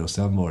efter och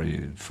sen var det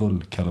ju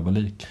full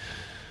kalabalik.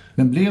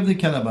 Men blev det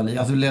kalabalik?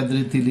 Alltså ledde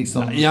det till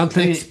liksom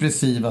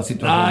expressiva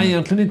situationer? Nej,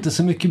 egentligen inte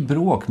så mycket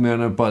bråk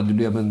men bara det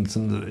blev en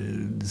sån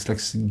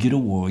slags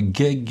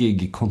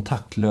geggig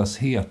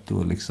kontaktlöshet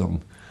och liksom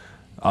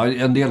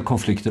en del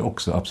konflikter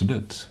också,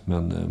 absolut.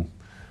 Men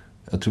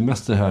jag tror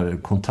mest det här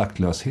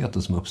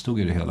kontaktlösheten som uppstod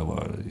i det hela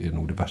är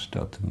nog det värsta.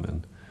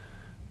 Men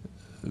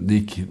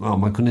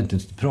man kunde inte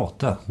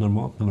prata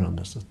normalt med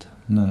varandra. Så att.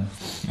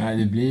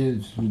 Nej,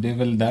 det är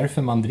väl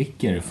därför man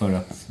dricker, för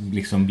att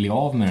liksom bli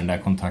av med den där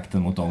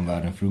kontakten mot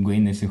omvärlden, för att gå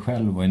in i sig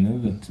själv och i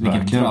nuet,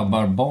 vilket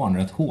drabbar barn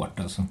rätt hårt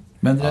alltså.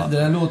 Men det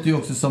där låter ju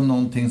också som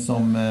någonting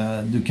som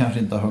du kanske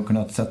inte har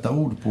kunnat sätta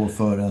ord på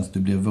förrän du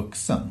blev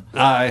vuxen.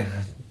 Nej,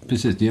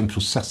 precis, det är en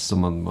process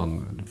som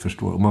man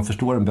förstår, och man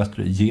förstår den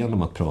bättre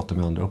genom att prata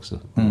med andra också.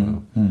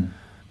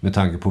 Med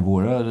tanke på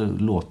våra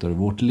låtar och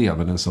vårt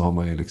levande så har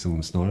man ju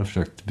liksom snarare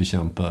försökt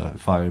bekämpa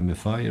fire med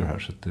fire här.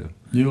 Så att det...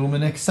 Jo,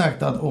 men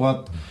exakt.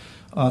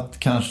 Att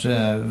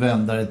kanske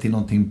vända det till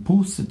någonting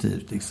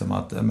positivt. Liksom.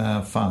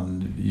 Men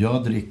fan,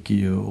 jag dricker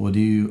ju och det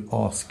är ju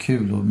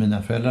askul. Och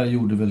mina föräldrar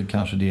gjorde väl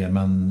kanske det.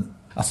 Men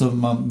alltså,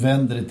 man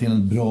vänder det till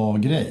en bra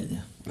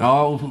grej.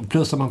 Ja, och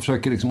plus att man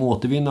försöker liksom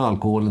återvinna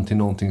alkoholen till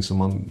någonting som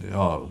man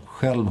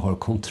själv har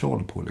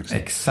kontroll på. Liksom.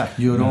 Exakt,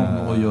 gör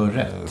om och gör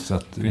rätt. Så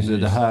att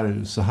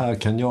så här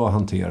kan jag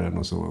hantera den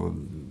och så.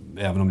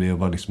 Även om det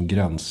var liksom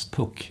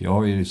gränspuck. Jag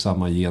har ju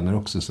samma gener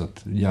också, så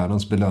att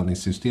hjärnans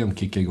belöningssystem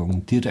kickar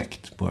igång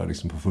direkt bara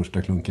liksom på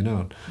första klunken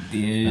öl. Det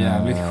är ju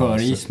jävligt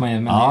skör is,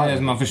 men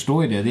man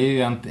förstår ju det. Det är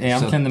ju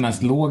egentligen det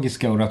mest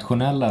logiska och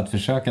rationella att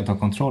försöka ta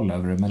kontroll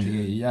över det, men det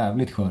är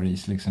jävligt skör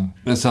is liksom.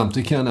 Men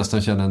samtidigt kan jag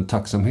nästan känna en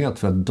tacksamhet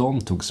för att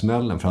de tog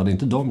smällen, för hade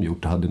inte de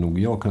gjort det hade nog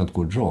jag kunnat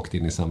gå rakt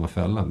in i samma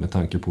fälla med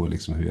tanke på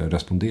liksom hur jag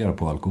responderar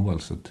på alkohol.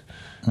 Så att,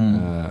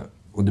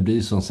 och det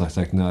blir som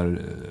sagt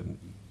när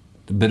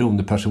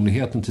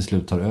beroendepersonligheten till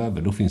slut tar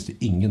över, då finns det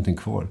ingenting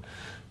kvar.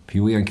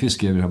 P.O. Enquist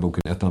skrev i den här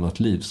boken Ett annat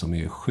liv som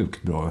är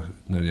sjukt bra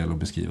när det gäller att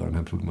beskriva den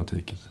här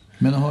problematiken.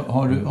 Men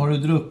har du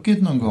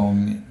druckit någon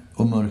gång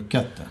och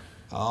mörkat det?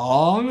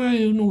 Ja, det har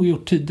jag nog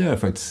gjort tidigare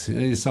faktiskt.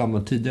 I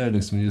samma tidigare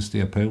liksom, just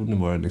det perioden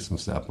var det liksom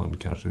så att man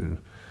kanske...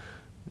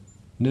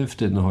 Nu för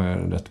tiden har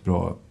jag en rätt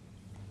bra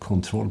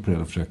kontroll på det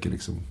och försöker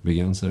liksom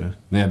begränsa det.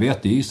 Men jag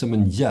vet, det är ju som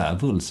en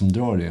djävul som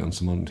drar det igen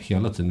som man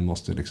hela tiden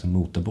måste liksom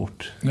mota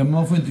bort. Ja, men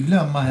man får inte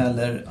glömma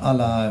heller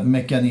alla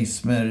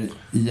mekanismer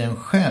i en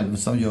själv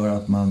som gör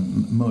att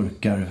man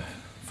mörkar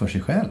för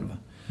sig själv.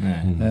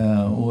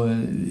 Och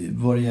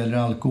vad det gäller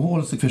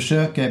alkohol så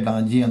försöker jag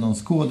ibland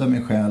genomskåda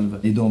mig själv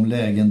i de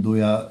lägen då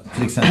jag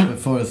till exempel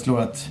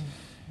föreslår att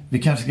vi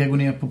kanske ska gå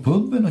ner på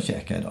puben och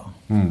käka idag.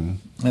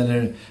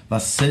 Eller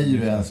vad säger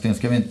du älskling?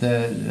 Ska vi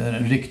inte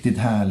en riktigt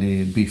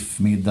härlig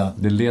biffmiddag?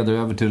 Det leder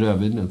över till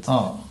rödvinet.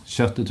 Ja.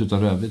 Köttet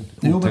utan rödvin.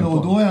 Jo, men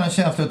och då är jag en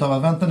känsla av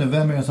att vänta nu,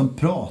 vem är det som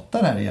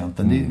pratar här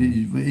egentligen?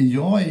 Är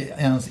jag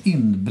ens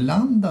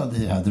inblandad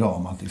i det här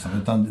dramat liksom?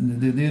 Utan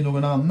det är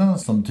någon annan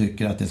som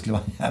tycker att det skulle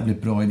vara en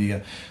jävligt bra idé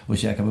att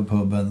käka på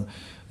puben.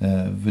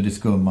 För det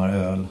skummar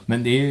öl.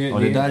 Men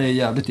det där är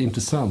jävligt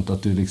intressant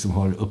att du liksom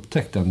har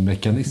upptäckt den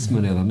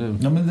mekanismen redan nu.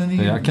 Ja, men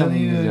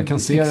jag kan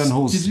se den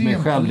hos mig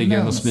själv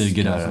ligga och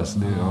smyger där. Alltså.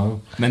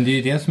 Men det är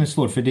ju det som är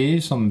svårt, för det är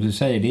ju som du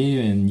säger, det är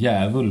ju en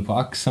djävul på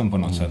axeln på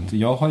något sätt.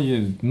 Jag har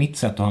ju, mitt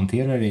sätt att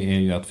hantera det är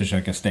ju att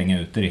försöka stänga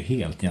ut det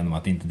helt genom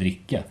att inte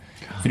dricka.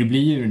 För det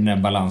blir ju den där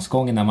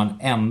balansgången när man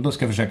ändå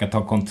ska försöka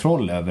ta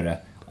kontroll över det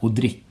och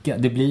dricka.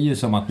 Det blir ju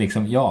som att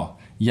liksom,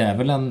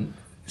 djävulen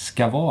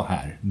ska vara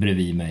här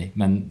bredvid mig,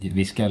 men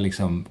vi ska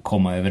liksom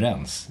komma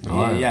överens. Det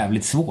är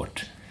jävligt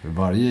svårt.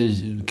 Varje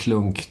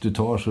klunk du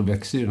tar så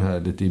växer ju den här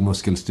lite i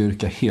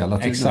muskelstyrka hela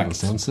tiden. Exakt. Och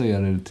sen så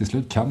är det, till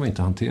slut kan man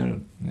inte hantera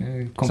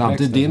det.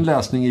 Samtidigt, din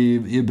läsning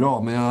är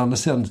bra, men annars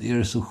sen är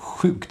det så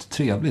sjukt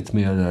trevligt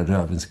med det där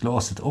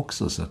rödvinsglaset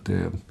också. Så att det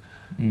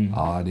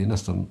är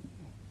nästan...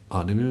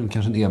 Ja, det blir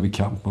kanske en evig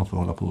kamp man får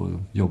hålla på och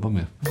jobba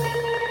med.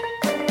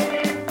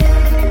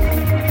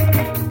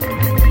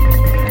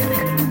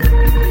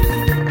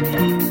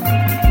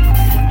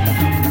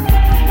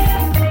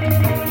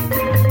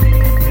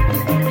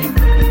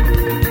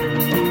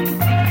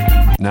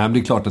 Nej, men det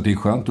är klart att det är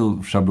skönt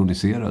att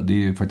schablonisera. Det är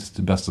ju faktiskt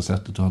det bästa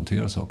sättet att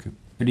hantera saker.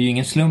 För det är ju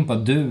ingen slump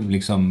att du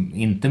liksom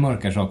inte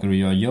mörkar saker och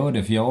jag gör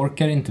det. För jag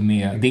orkar inte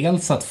med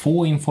dels att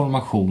få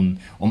information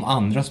om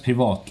andras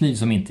privatliv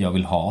som inte jag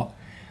vill ha.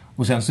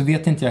 Och sen så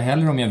vet inte jag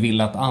heller om jag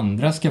vill att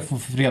andra ska få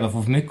reda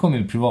på för mycket om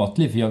mitt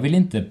privatliv. För jag vill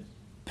inte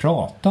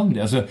prata om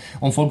det. Alltså,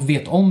 om folk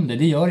vet om det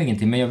gör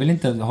ingenting. Men jag vill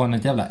inte ha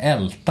något jävla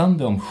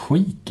ältande om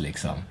skit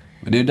liksom.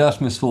 Men det är där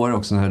som är svårare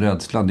också, den här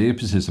rädslan. Det är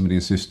precis som med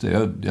din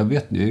syster. Jag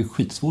vet, det är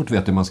skitsvårt att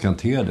veta hur man ska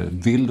hantera det.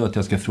 Vill du att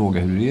jag ska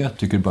fråga hur det är?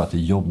 Tycker du bara att det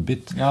är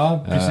jobbigt?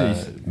 Ja,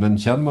 precis. Men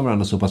känner man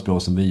varandra så pass bra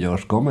som vi gör,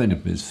 ska man ju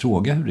inte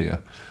fråga hur det är.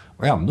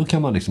 Och ändå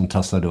kan man liksom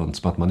tassa runt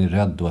som att man är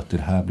rädd och att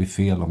det här blir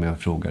fel om jag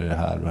frågar det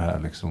här och det här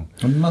liksom.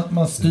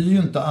 Man styr ju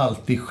inte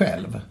alltid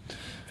själv.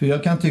 För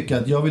jag kan tycka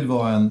att jag vill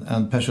vara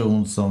en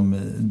person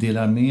som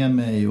delar med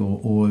mig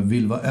och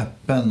vill vara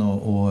öppen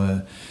och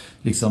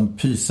liksom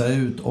pysa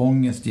ut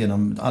ångest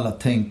genom alla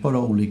tänkbara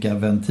olika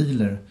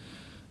ventiler.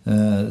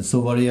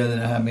 Så vad det gäller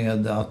det här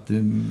med att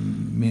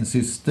min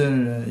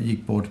syster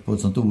gick bort på ett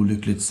sånt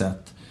olyckligt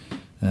sätt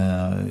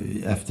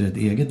efter ett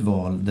eget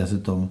val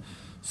dessutom,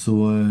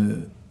 så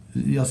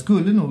jag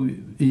skulle nog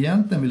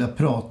egentligen vilja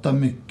prata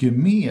mycket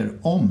mer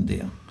om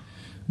det.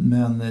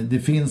 Men det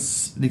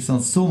finns liksom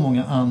så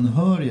många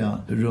anhöriga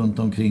runt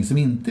omkring som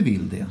inte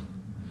vill det.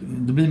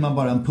 Då blir man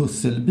bara en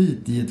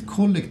pusselbit i ett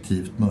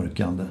kollektivt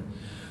mörkande.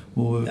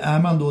 Och är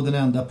man då den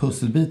enda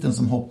pusselbiten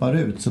som hoppar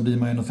ut, så blir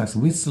man ju någon slags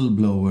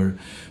whistleblower.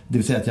 Det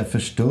vill säga att jag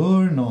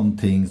förstör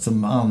någonting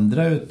som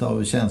andra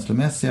utav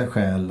känslomässiga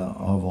skäl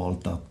har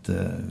valt att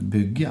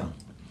bygga.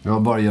 Ja,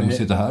 bara genom att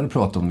sitta här och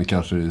prata om det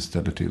kanske det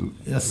ställer till.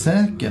 Ja,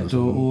 säkert.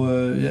 Och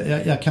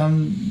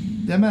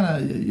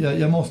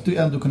jag måste ju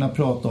ändå kunna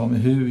prata om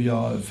hur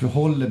jag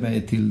förhåller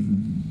mig till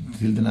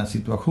den här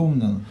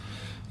situationen.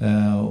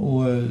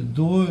 Och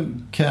då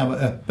kan jag vara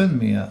öppen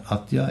med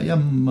att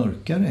jag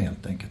mörkar det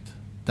helt enkelt.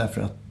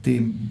 Därför att det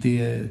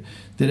är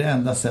det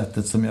enda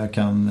sättet som jag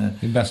kan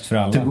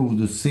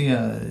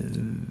tillgodose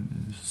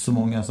så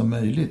många som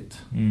möjligt.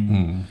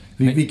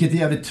 Vilket är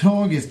jävligt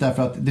tragiskt,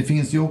 därför att det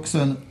finns ju också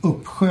en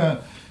uppsjö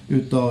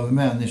utav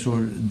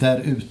människor där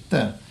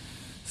ute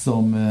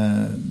som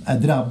är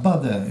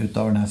drabbade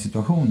utav den här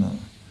situationen.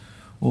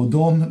 Och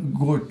de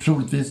går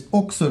troligtvis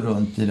också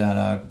runt i det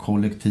här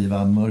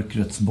kollektiva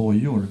mörkrets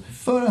bojor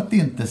för att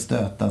inte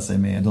stöta sig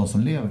med de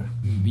som lever.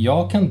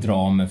 Jag kan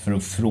dra mig för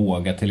att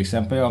fråga till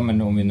exempel,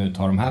 men om vi nu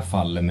tar de här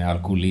fallen med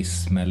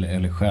alkoholism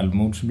eller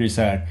självmord, så blir det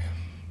så här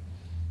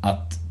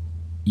att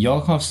jag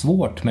har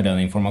svårt med den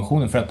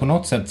informationen, för att på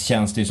något sätt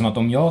känns det som att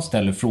om jag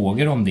ställer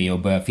frågor om det och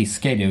börjar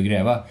fiska i det och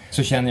gräva,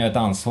 så känner jag ett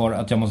ansvar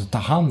att jag måste ta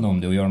hand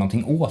om det och göra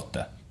någonting åt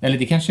det. Eller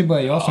det kanske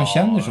bara är jag som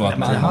känner så. Att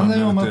det handlar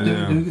ju om att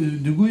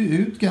du går ju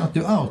ut,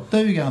 du outar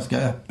ju ganska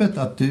öppet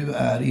att du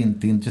är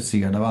inte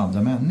intresserad av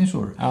andra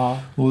människor. Ja.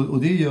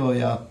 Och det gör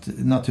ju att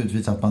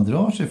naturligtvis att man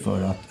drar sig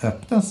för att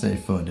öppna sig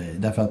för dig.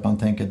 Därför att man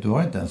tänker att du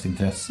har inte ens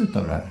intresse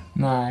av det här.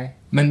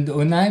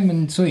 Nej,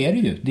 men så är det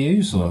ju. Det är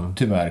ju så,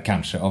 tyvärr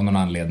kanske, av någon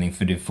anledning.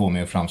 För det får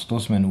mig att framstå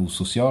som en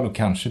osocial och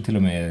kanske till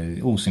och med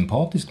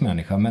osympatisk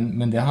människa.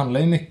 Men det handlar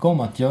ju mycket om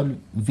att jag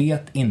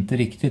vet inte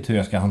riktigt hur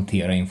jag ska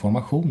hantera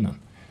informationen.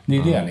 Det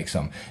är det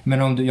liksom.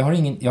 Men om jag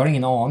har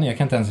ingen aning, jag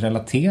kan inte ens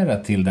relatera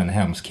till den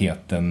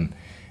hemskheten.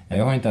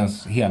 Jag har inte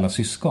ens hela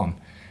syskon.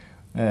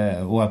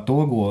 Och att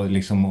då gå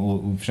liksom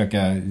och försöka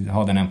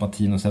ha den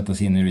empatin och sätta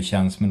sig in i hur det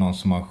känns med någon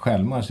som har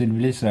självmord. Alltså det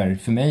blir så där,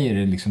 för mig är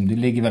det liksom, det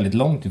ligger väldigt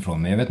långt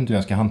ifrån mig. Jag vet inte hur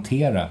jag ska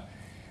hantera,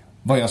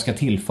 vad jag ska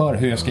tillföra,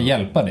 hur jag ska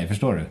hjälpa dig,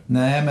 förstår du?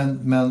 Nej,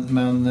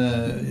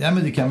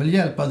 men det kan väl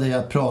hjälpa dig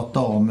att prata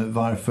om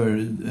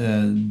varför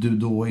du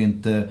då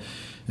inte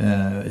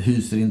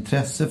hyser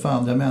intresse för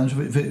andra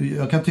människor. För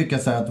jag kan tycka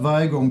så här att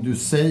varje gång du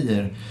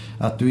säger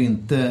att du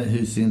inte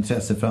hyser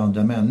intresse för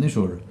andra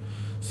människor,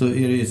 så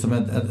är det ju som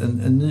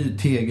en ny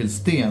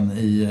tegelsten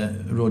i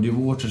Roger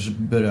Waters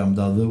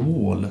berömda The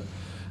Wall.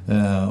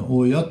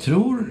 Och jag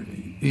tror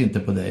inte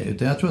på dig,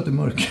 utan jag tror att du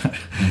mörkar.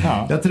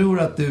 Ja. Jag tror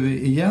att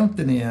du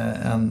egentligen är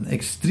en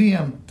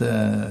extremt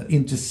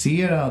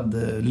intresserad,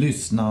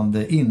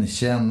 lyssnande,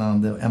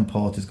 inkännande,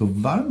 empatisk och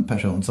varm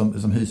person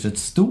som hyser ett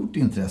stort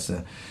intresse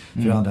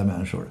för andra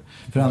människor.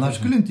 För annars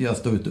skulle inte jag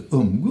stå ut och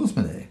umgås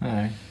med dig.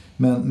 Nej.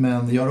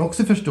 Men jag har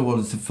också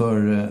förståelse för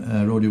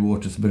Roger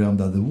Waters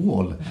berömda The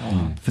Wall.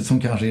 För som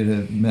kanske är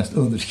det mest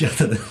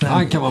underskattade.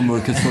 Han kan vara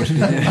mörkrets första.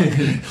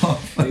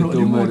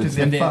 Roger Waters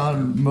är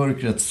fan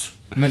Mörkrets.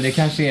 Men det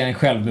kanske är en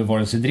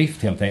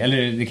självbevarelsedrift helt enkelt.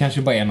 Eller det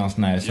kanske bara är någon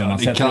sån här som man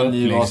det kan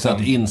ju upp, vara så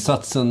att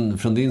insatsen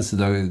från din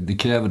sida, det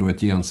kräver då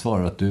ett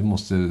gensvar att du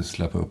måste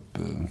släppa upp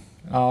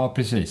ja,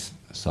 precis.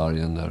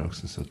 sargen där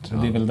också. Så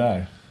att, det är väl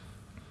där.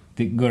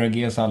 Det Gurra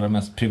Gs allra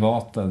mest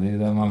privata. Det är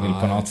där man vill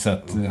på något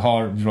sätt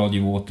ha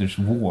Roger Waters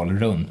wall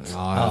runt.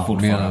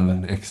 Fortfarande.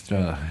 Mer en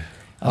extra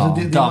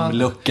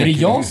dammlucka. Är det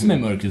jag som är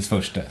Mörkrets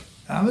första?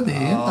 Ja, men det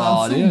är inte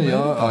alls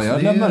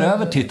jag lämnar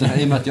över titeln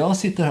i och med att jag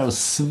sitter här och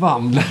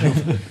svamlar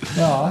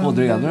och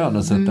det ena och det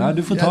andra. Så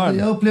du får ta den.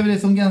 Jag upplever det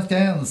som ganska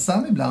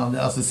ensam ibland.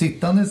 Alltså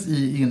sittandes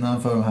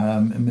innanför de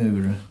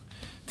här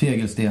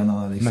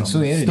tegelstenarna. Liksom. Men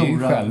så är det, stora, det är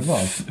ju själva.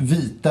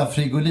 Vita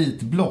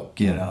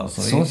frigolitblock är det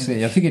alltså.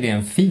 Jag tycker det är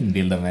en fin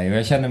bild av mig och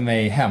jag känner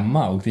mig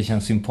hemma och det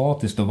känns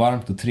sympatiskt och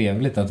varmt och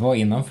trevligt att vara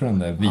innanför de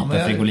där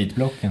vita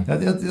frigolitblocken.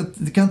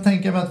 Jag kan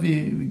tänka mig att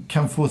vi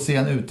kan få se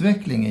en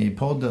utveckling i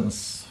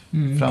poddens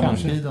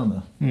framåtskridande.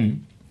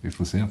 Vi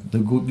får se. Då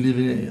blir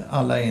vi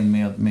alla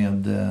in med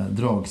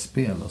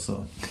dragspel och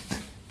så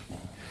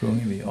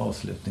sjunger vi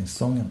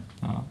avslutningssången.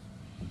 Ja.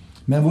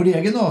 Men vår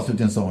egen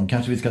avslutningssång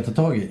kanske vi ska ta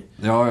tag i.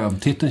 Ja,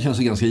 titeln känns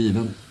ju ganska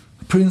given.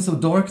 Prince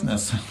of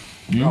Darkness.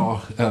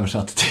 Ja,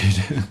 översatt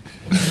till.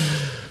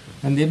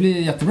 Men det blir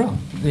jättebra.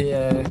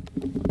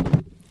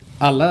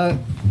 Alla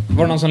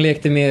var det någon som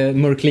lekte med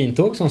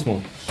mörklintåg som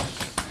små?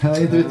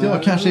 Nej, inte vet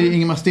jag. Kanske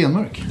Ingemar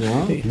Stenmark.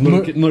 Ja.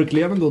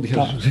 Mörklevengodd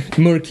kanske.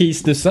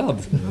 Mörkis du sad.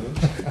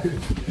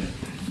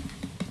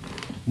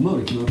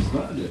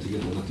 Mörknadsvärde, jag tycker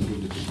det är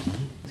roligt.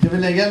 Ska vi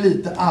lägga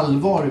lite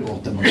allvar i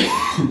botten?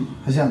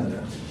 Jag känner det.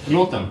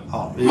 Låten?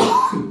 Ja,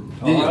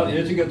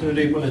 jag tycker att du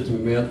rimmar lite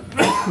med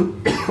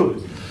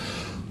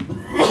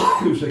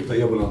ursäkta,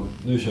 Ebolan.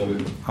 Nu kör vi.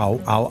 Au.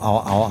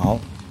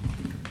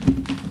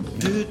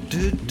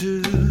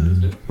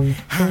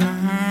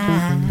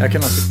 Jag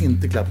kan alltså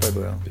inte klappa i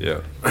början.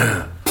 Yeah.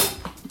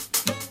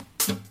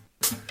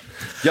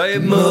 Jag är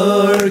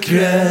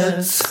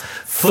mörkrets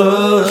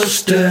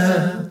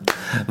furste.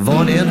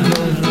 Vad ni än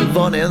hör,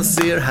 vad ni än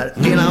ser här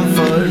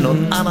innanför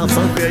någon annan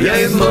som sker.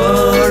 Jag är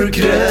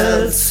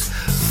mörkrets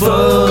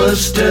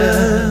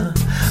furste.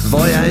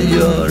 Vad jag än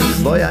gör,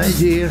 vad jag än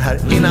ger här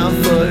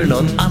innanför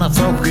något annat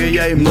som sker.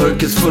 Jag är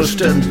mörkrets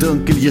första, en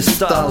dunkel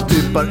gestalt.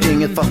 Yppar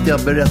inget fast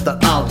jag berättar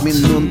allt.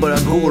 Min mun bara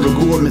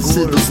går med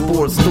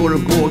sidospår. Står och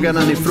bågar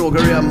när ni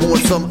frågar hur jag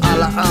mår som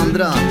alla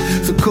andra.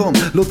 Så kom,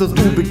 låt oss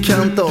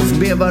obekanta oss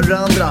med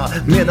varandra.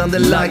 Medan det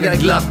laggar,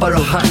 glappar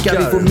och hackar.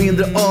 Vi får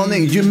mindre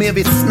aning ju mer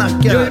vi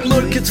snackar. Jag är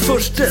mörkrets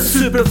första,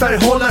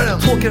 superfärghållaren.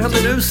 Tråkar han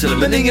är usel,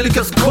 men ingen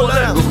lyckas kolla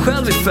den. Går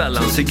själv i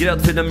fällan, ser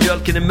gräddfil när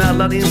mjölken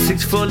emellan.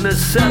 Insiktsfull när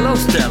sällan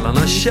ställer. Han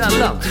har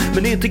källan,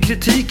 men inte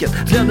kritiken.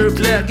 Lämnar upp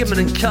läge med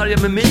den karga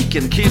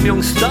mimiken. Kim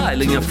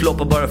Jong-style, inga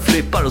floppar, bara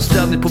flippar. Och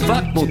ständigt på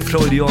vakt mot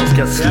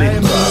freudianska slippar. Jag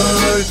är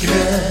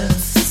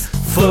mörkrets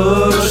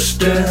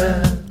förste.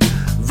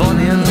 Vad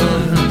ni än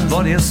hör,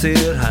 vad ni än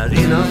ser här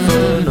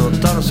innanför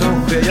något annat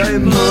som sker. Jag är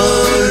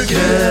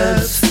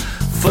mörkrets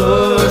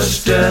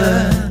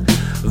förste.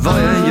 Vad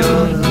jag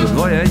gör,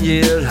 vad jag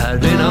ger här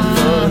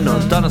innanför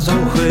något annat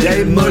som sker. Jag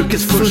är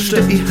mörkrets första,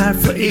 är här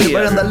för er.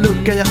 Varenda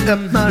lucka jag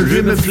öppnar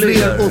rymmer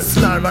fler. Och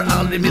slarvar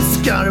aldrig med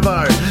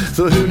skarvar.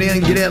 Så hur ni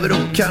än gräver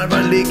och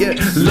karvar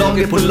ligger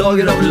lager på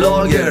lager av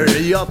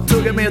lager. Jag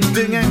tuggar med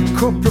dynga en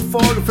kopp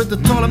profal. För att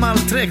inte tala om all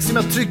träck som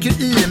jag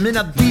trycker i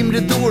mina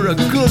dimridåer och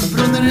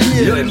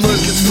guldbroderier. Jag är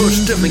mörkrets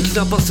första, men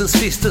knappast den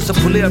sista som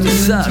polerar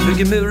misär.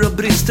 Bygger murar och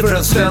brister för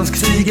en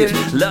svensk tiger.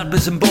 Lärt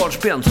mig som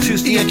barnsben,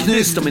 tyst inga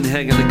knyst om min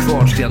hängande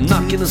kvar.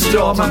 Nacken en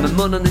strama, men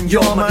munnen en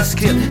jama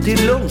diskret. Det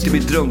är långt i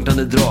mitt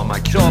drunknande drama.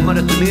 Kramar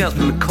returneras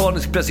med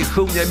mekanisk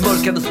precision. Jag är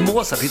mörkandets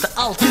Mozart, hittar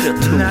alltid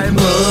rätt ton. Jag är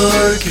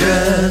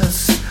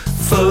mörkrets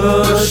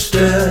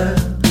förste.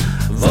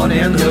 Vad ni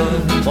än gör,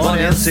 vad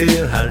ni än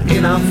ser här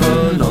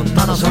innanför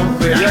något annat som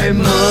sker. Jag är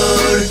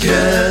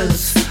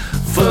mörkrets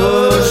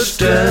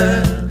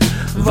förste.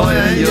 Vad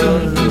jag än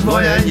gör,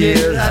 vad jag än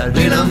ger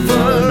här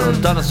innanför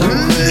något annat som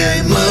sker. Jag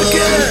är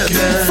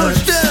mörkrets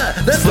förste.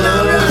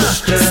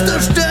 Den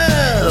största.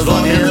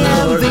 Vad ni än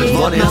hör,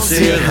 vad ni än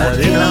ser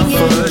här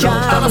innanför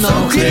något annat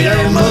som sker. Jag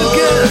är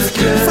mörkrets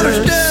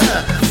första.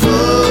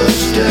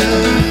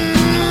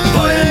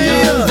 Vad jag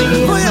än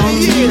gör, vad jag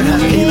än ger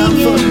här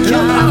innanför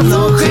något annat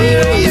som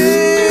sker.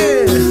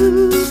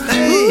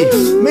 Hej,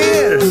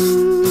 mer.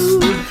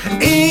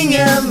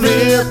 Ingen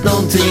vet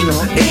någonting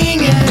och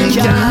ingen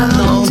kan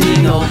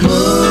någonting om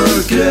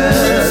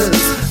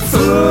mörkrets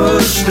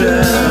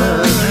första.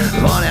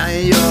 Vad jag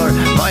än gör,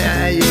 vad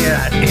jag än ger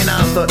här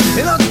innanför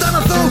är något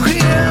annat som sker i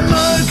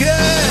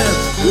mörkret.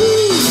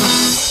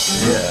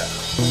 Yeah.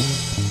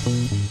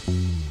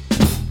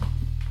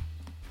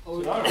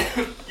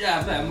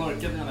 Jävlar, jag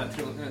mörkade den här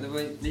tråden. Det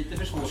var lite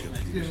för svårt.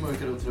 Jag tycker det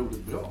mörkade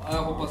otroligt bra. Ja,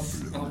 jag hoppas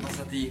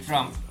att det gick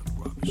fram.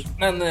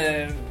 Men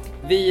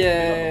vi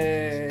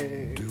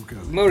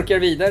mörkar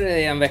vidare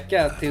i en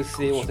vecka tills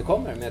vi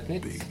återkommer med ett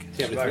nytt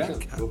trevligt program.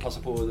 Och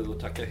passa på att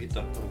tacka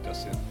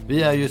hitta.se.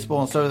 Vi är ju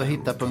sponsrade av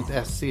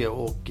hitta.se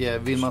och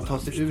vill man ta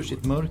sig ur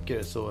sitt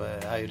mörker så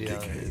är ju det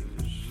en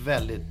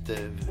väldigt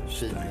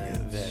fin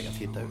väg att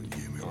hitta ut.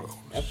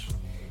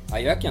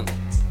 Ajöken.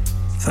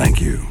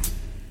 Thank you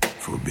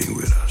for being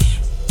with us.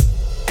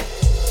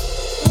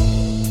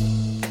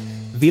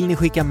 Vill ni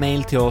skicka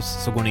mejl till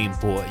oss så går ni in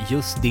på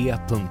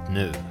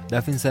justde.nu.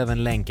 Där finns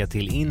även länkar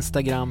till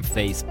Instagram,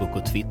 Facebook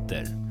och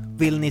Twitter.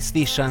 Vill ni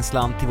swisha en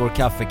slant till vår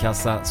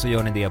kaffekassa så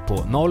gör ni det på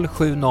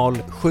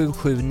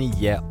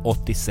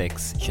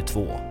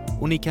 070-779-8622.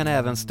 Och ni kan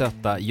även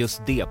stötta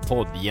Just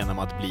det-podd genom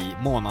att bli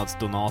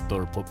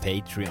månadsdonator på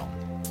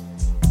Patreon.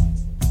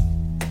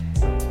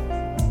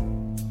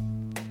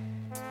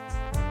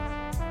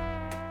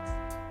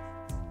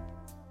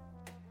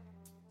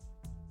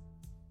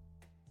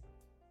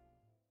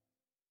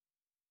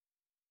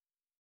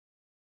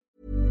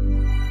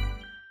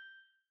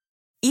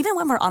 Even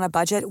when we're on a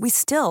budget, we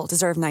still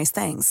deserve nice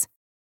things.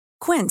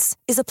 Quince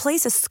is a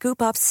place to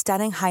scoop up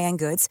stunning high-end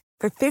goods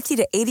for 50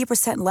 to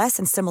 80% less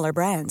than similar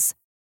brands.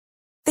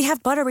 They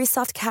have buttery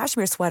soft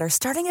cashmere sweaters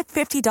starting at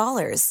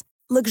 $50,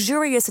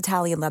 luxurious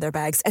Italian leather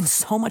bags, and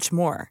so much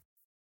more.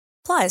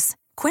 Plus,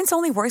 Quince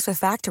only works with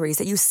factories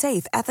that use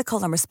safe,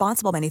 ethical, and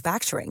responsible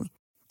manufacturing.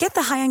 Get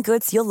the high-end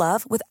goods you'll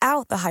love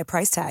without the high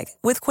price tag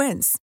with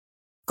Quince.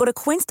 Go to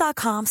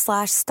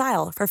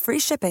quince.com/style for free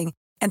shipping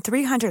and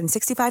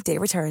 365-day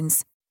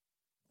returns.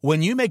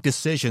 When you make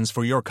decisions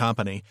for your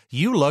company,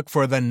 you look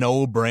for the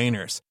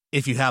no-brainers.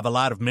 If you have a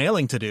lot of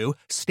mailing to do,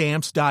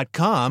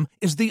 Stamps.com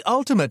is the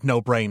ultimate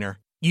no-brainer.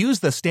 Use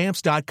the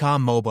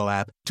Stamps.com mobile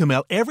app to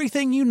mail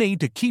everything you need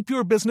to keep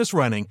your business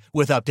running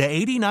with up to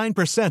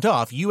 89%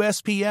 off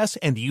USPS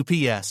and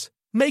UPS.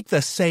 Make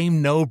the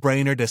same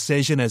no-brainer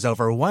decision as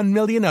over 1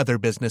 million other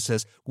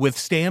businesses with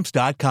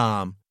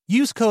Stamps.com.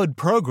 Use code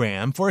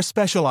PROGRAM for a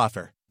special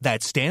offer.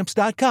 That's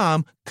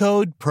Stamps.com,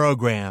 code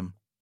PROGRAM.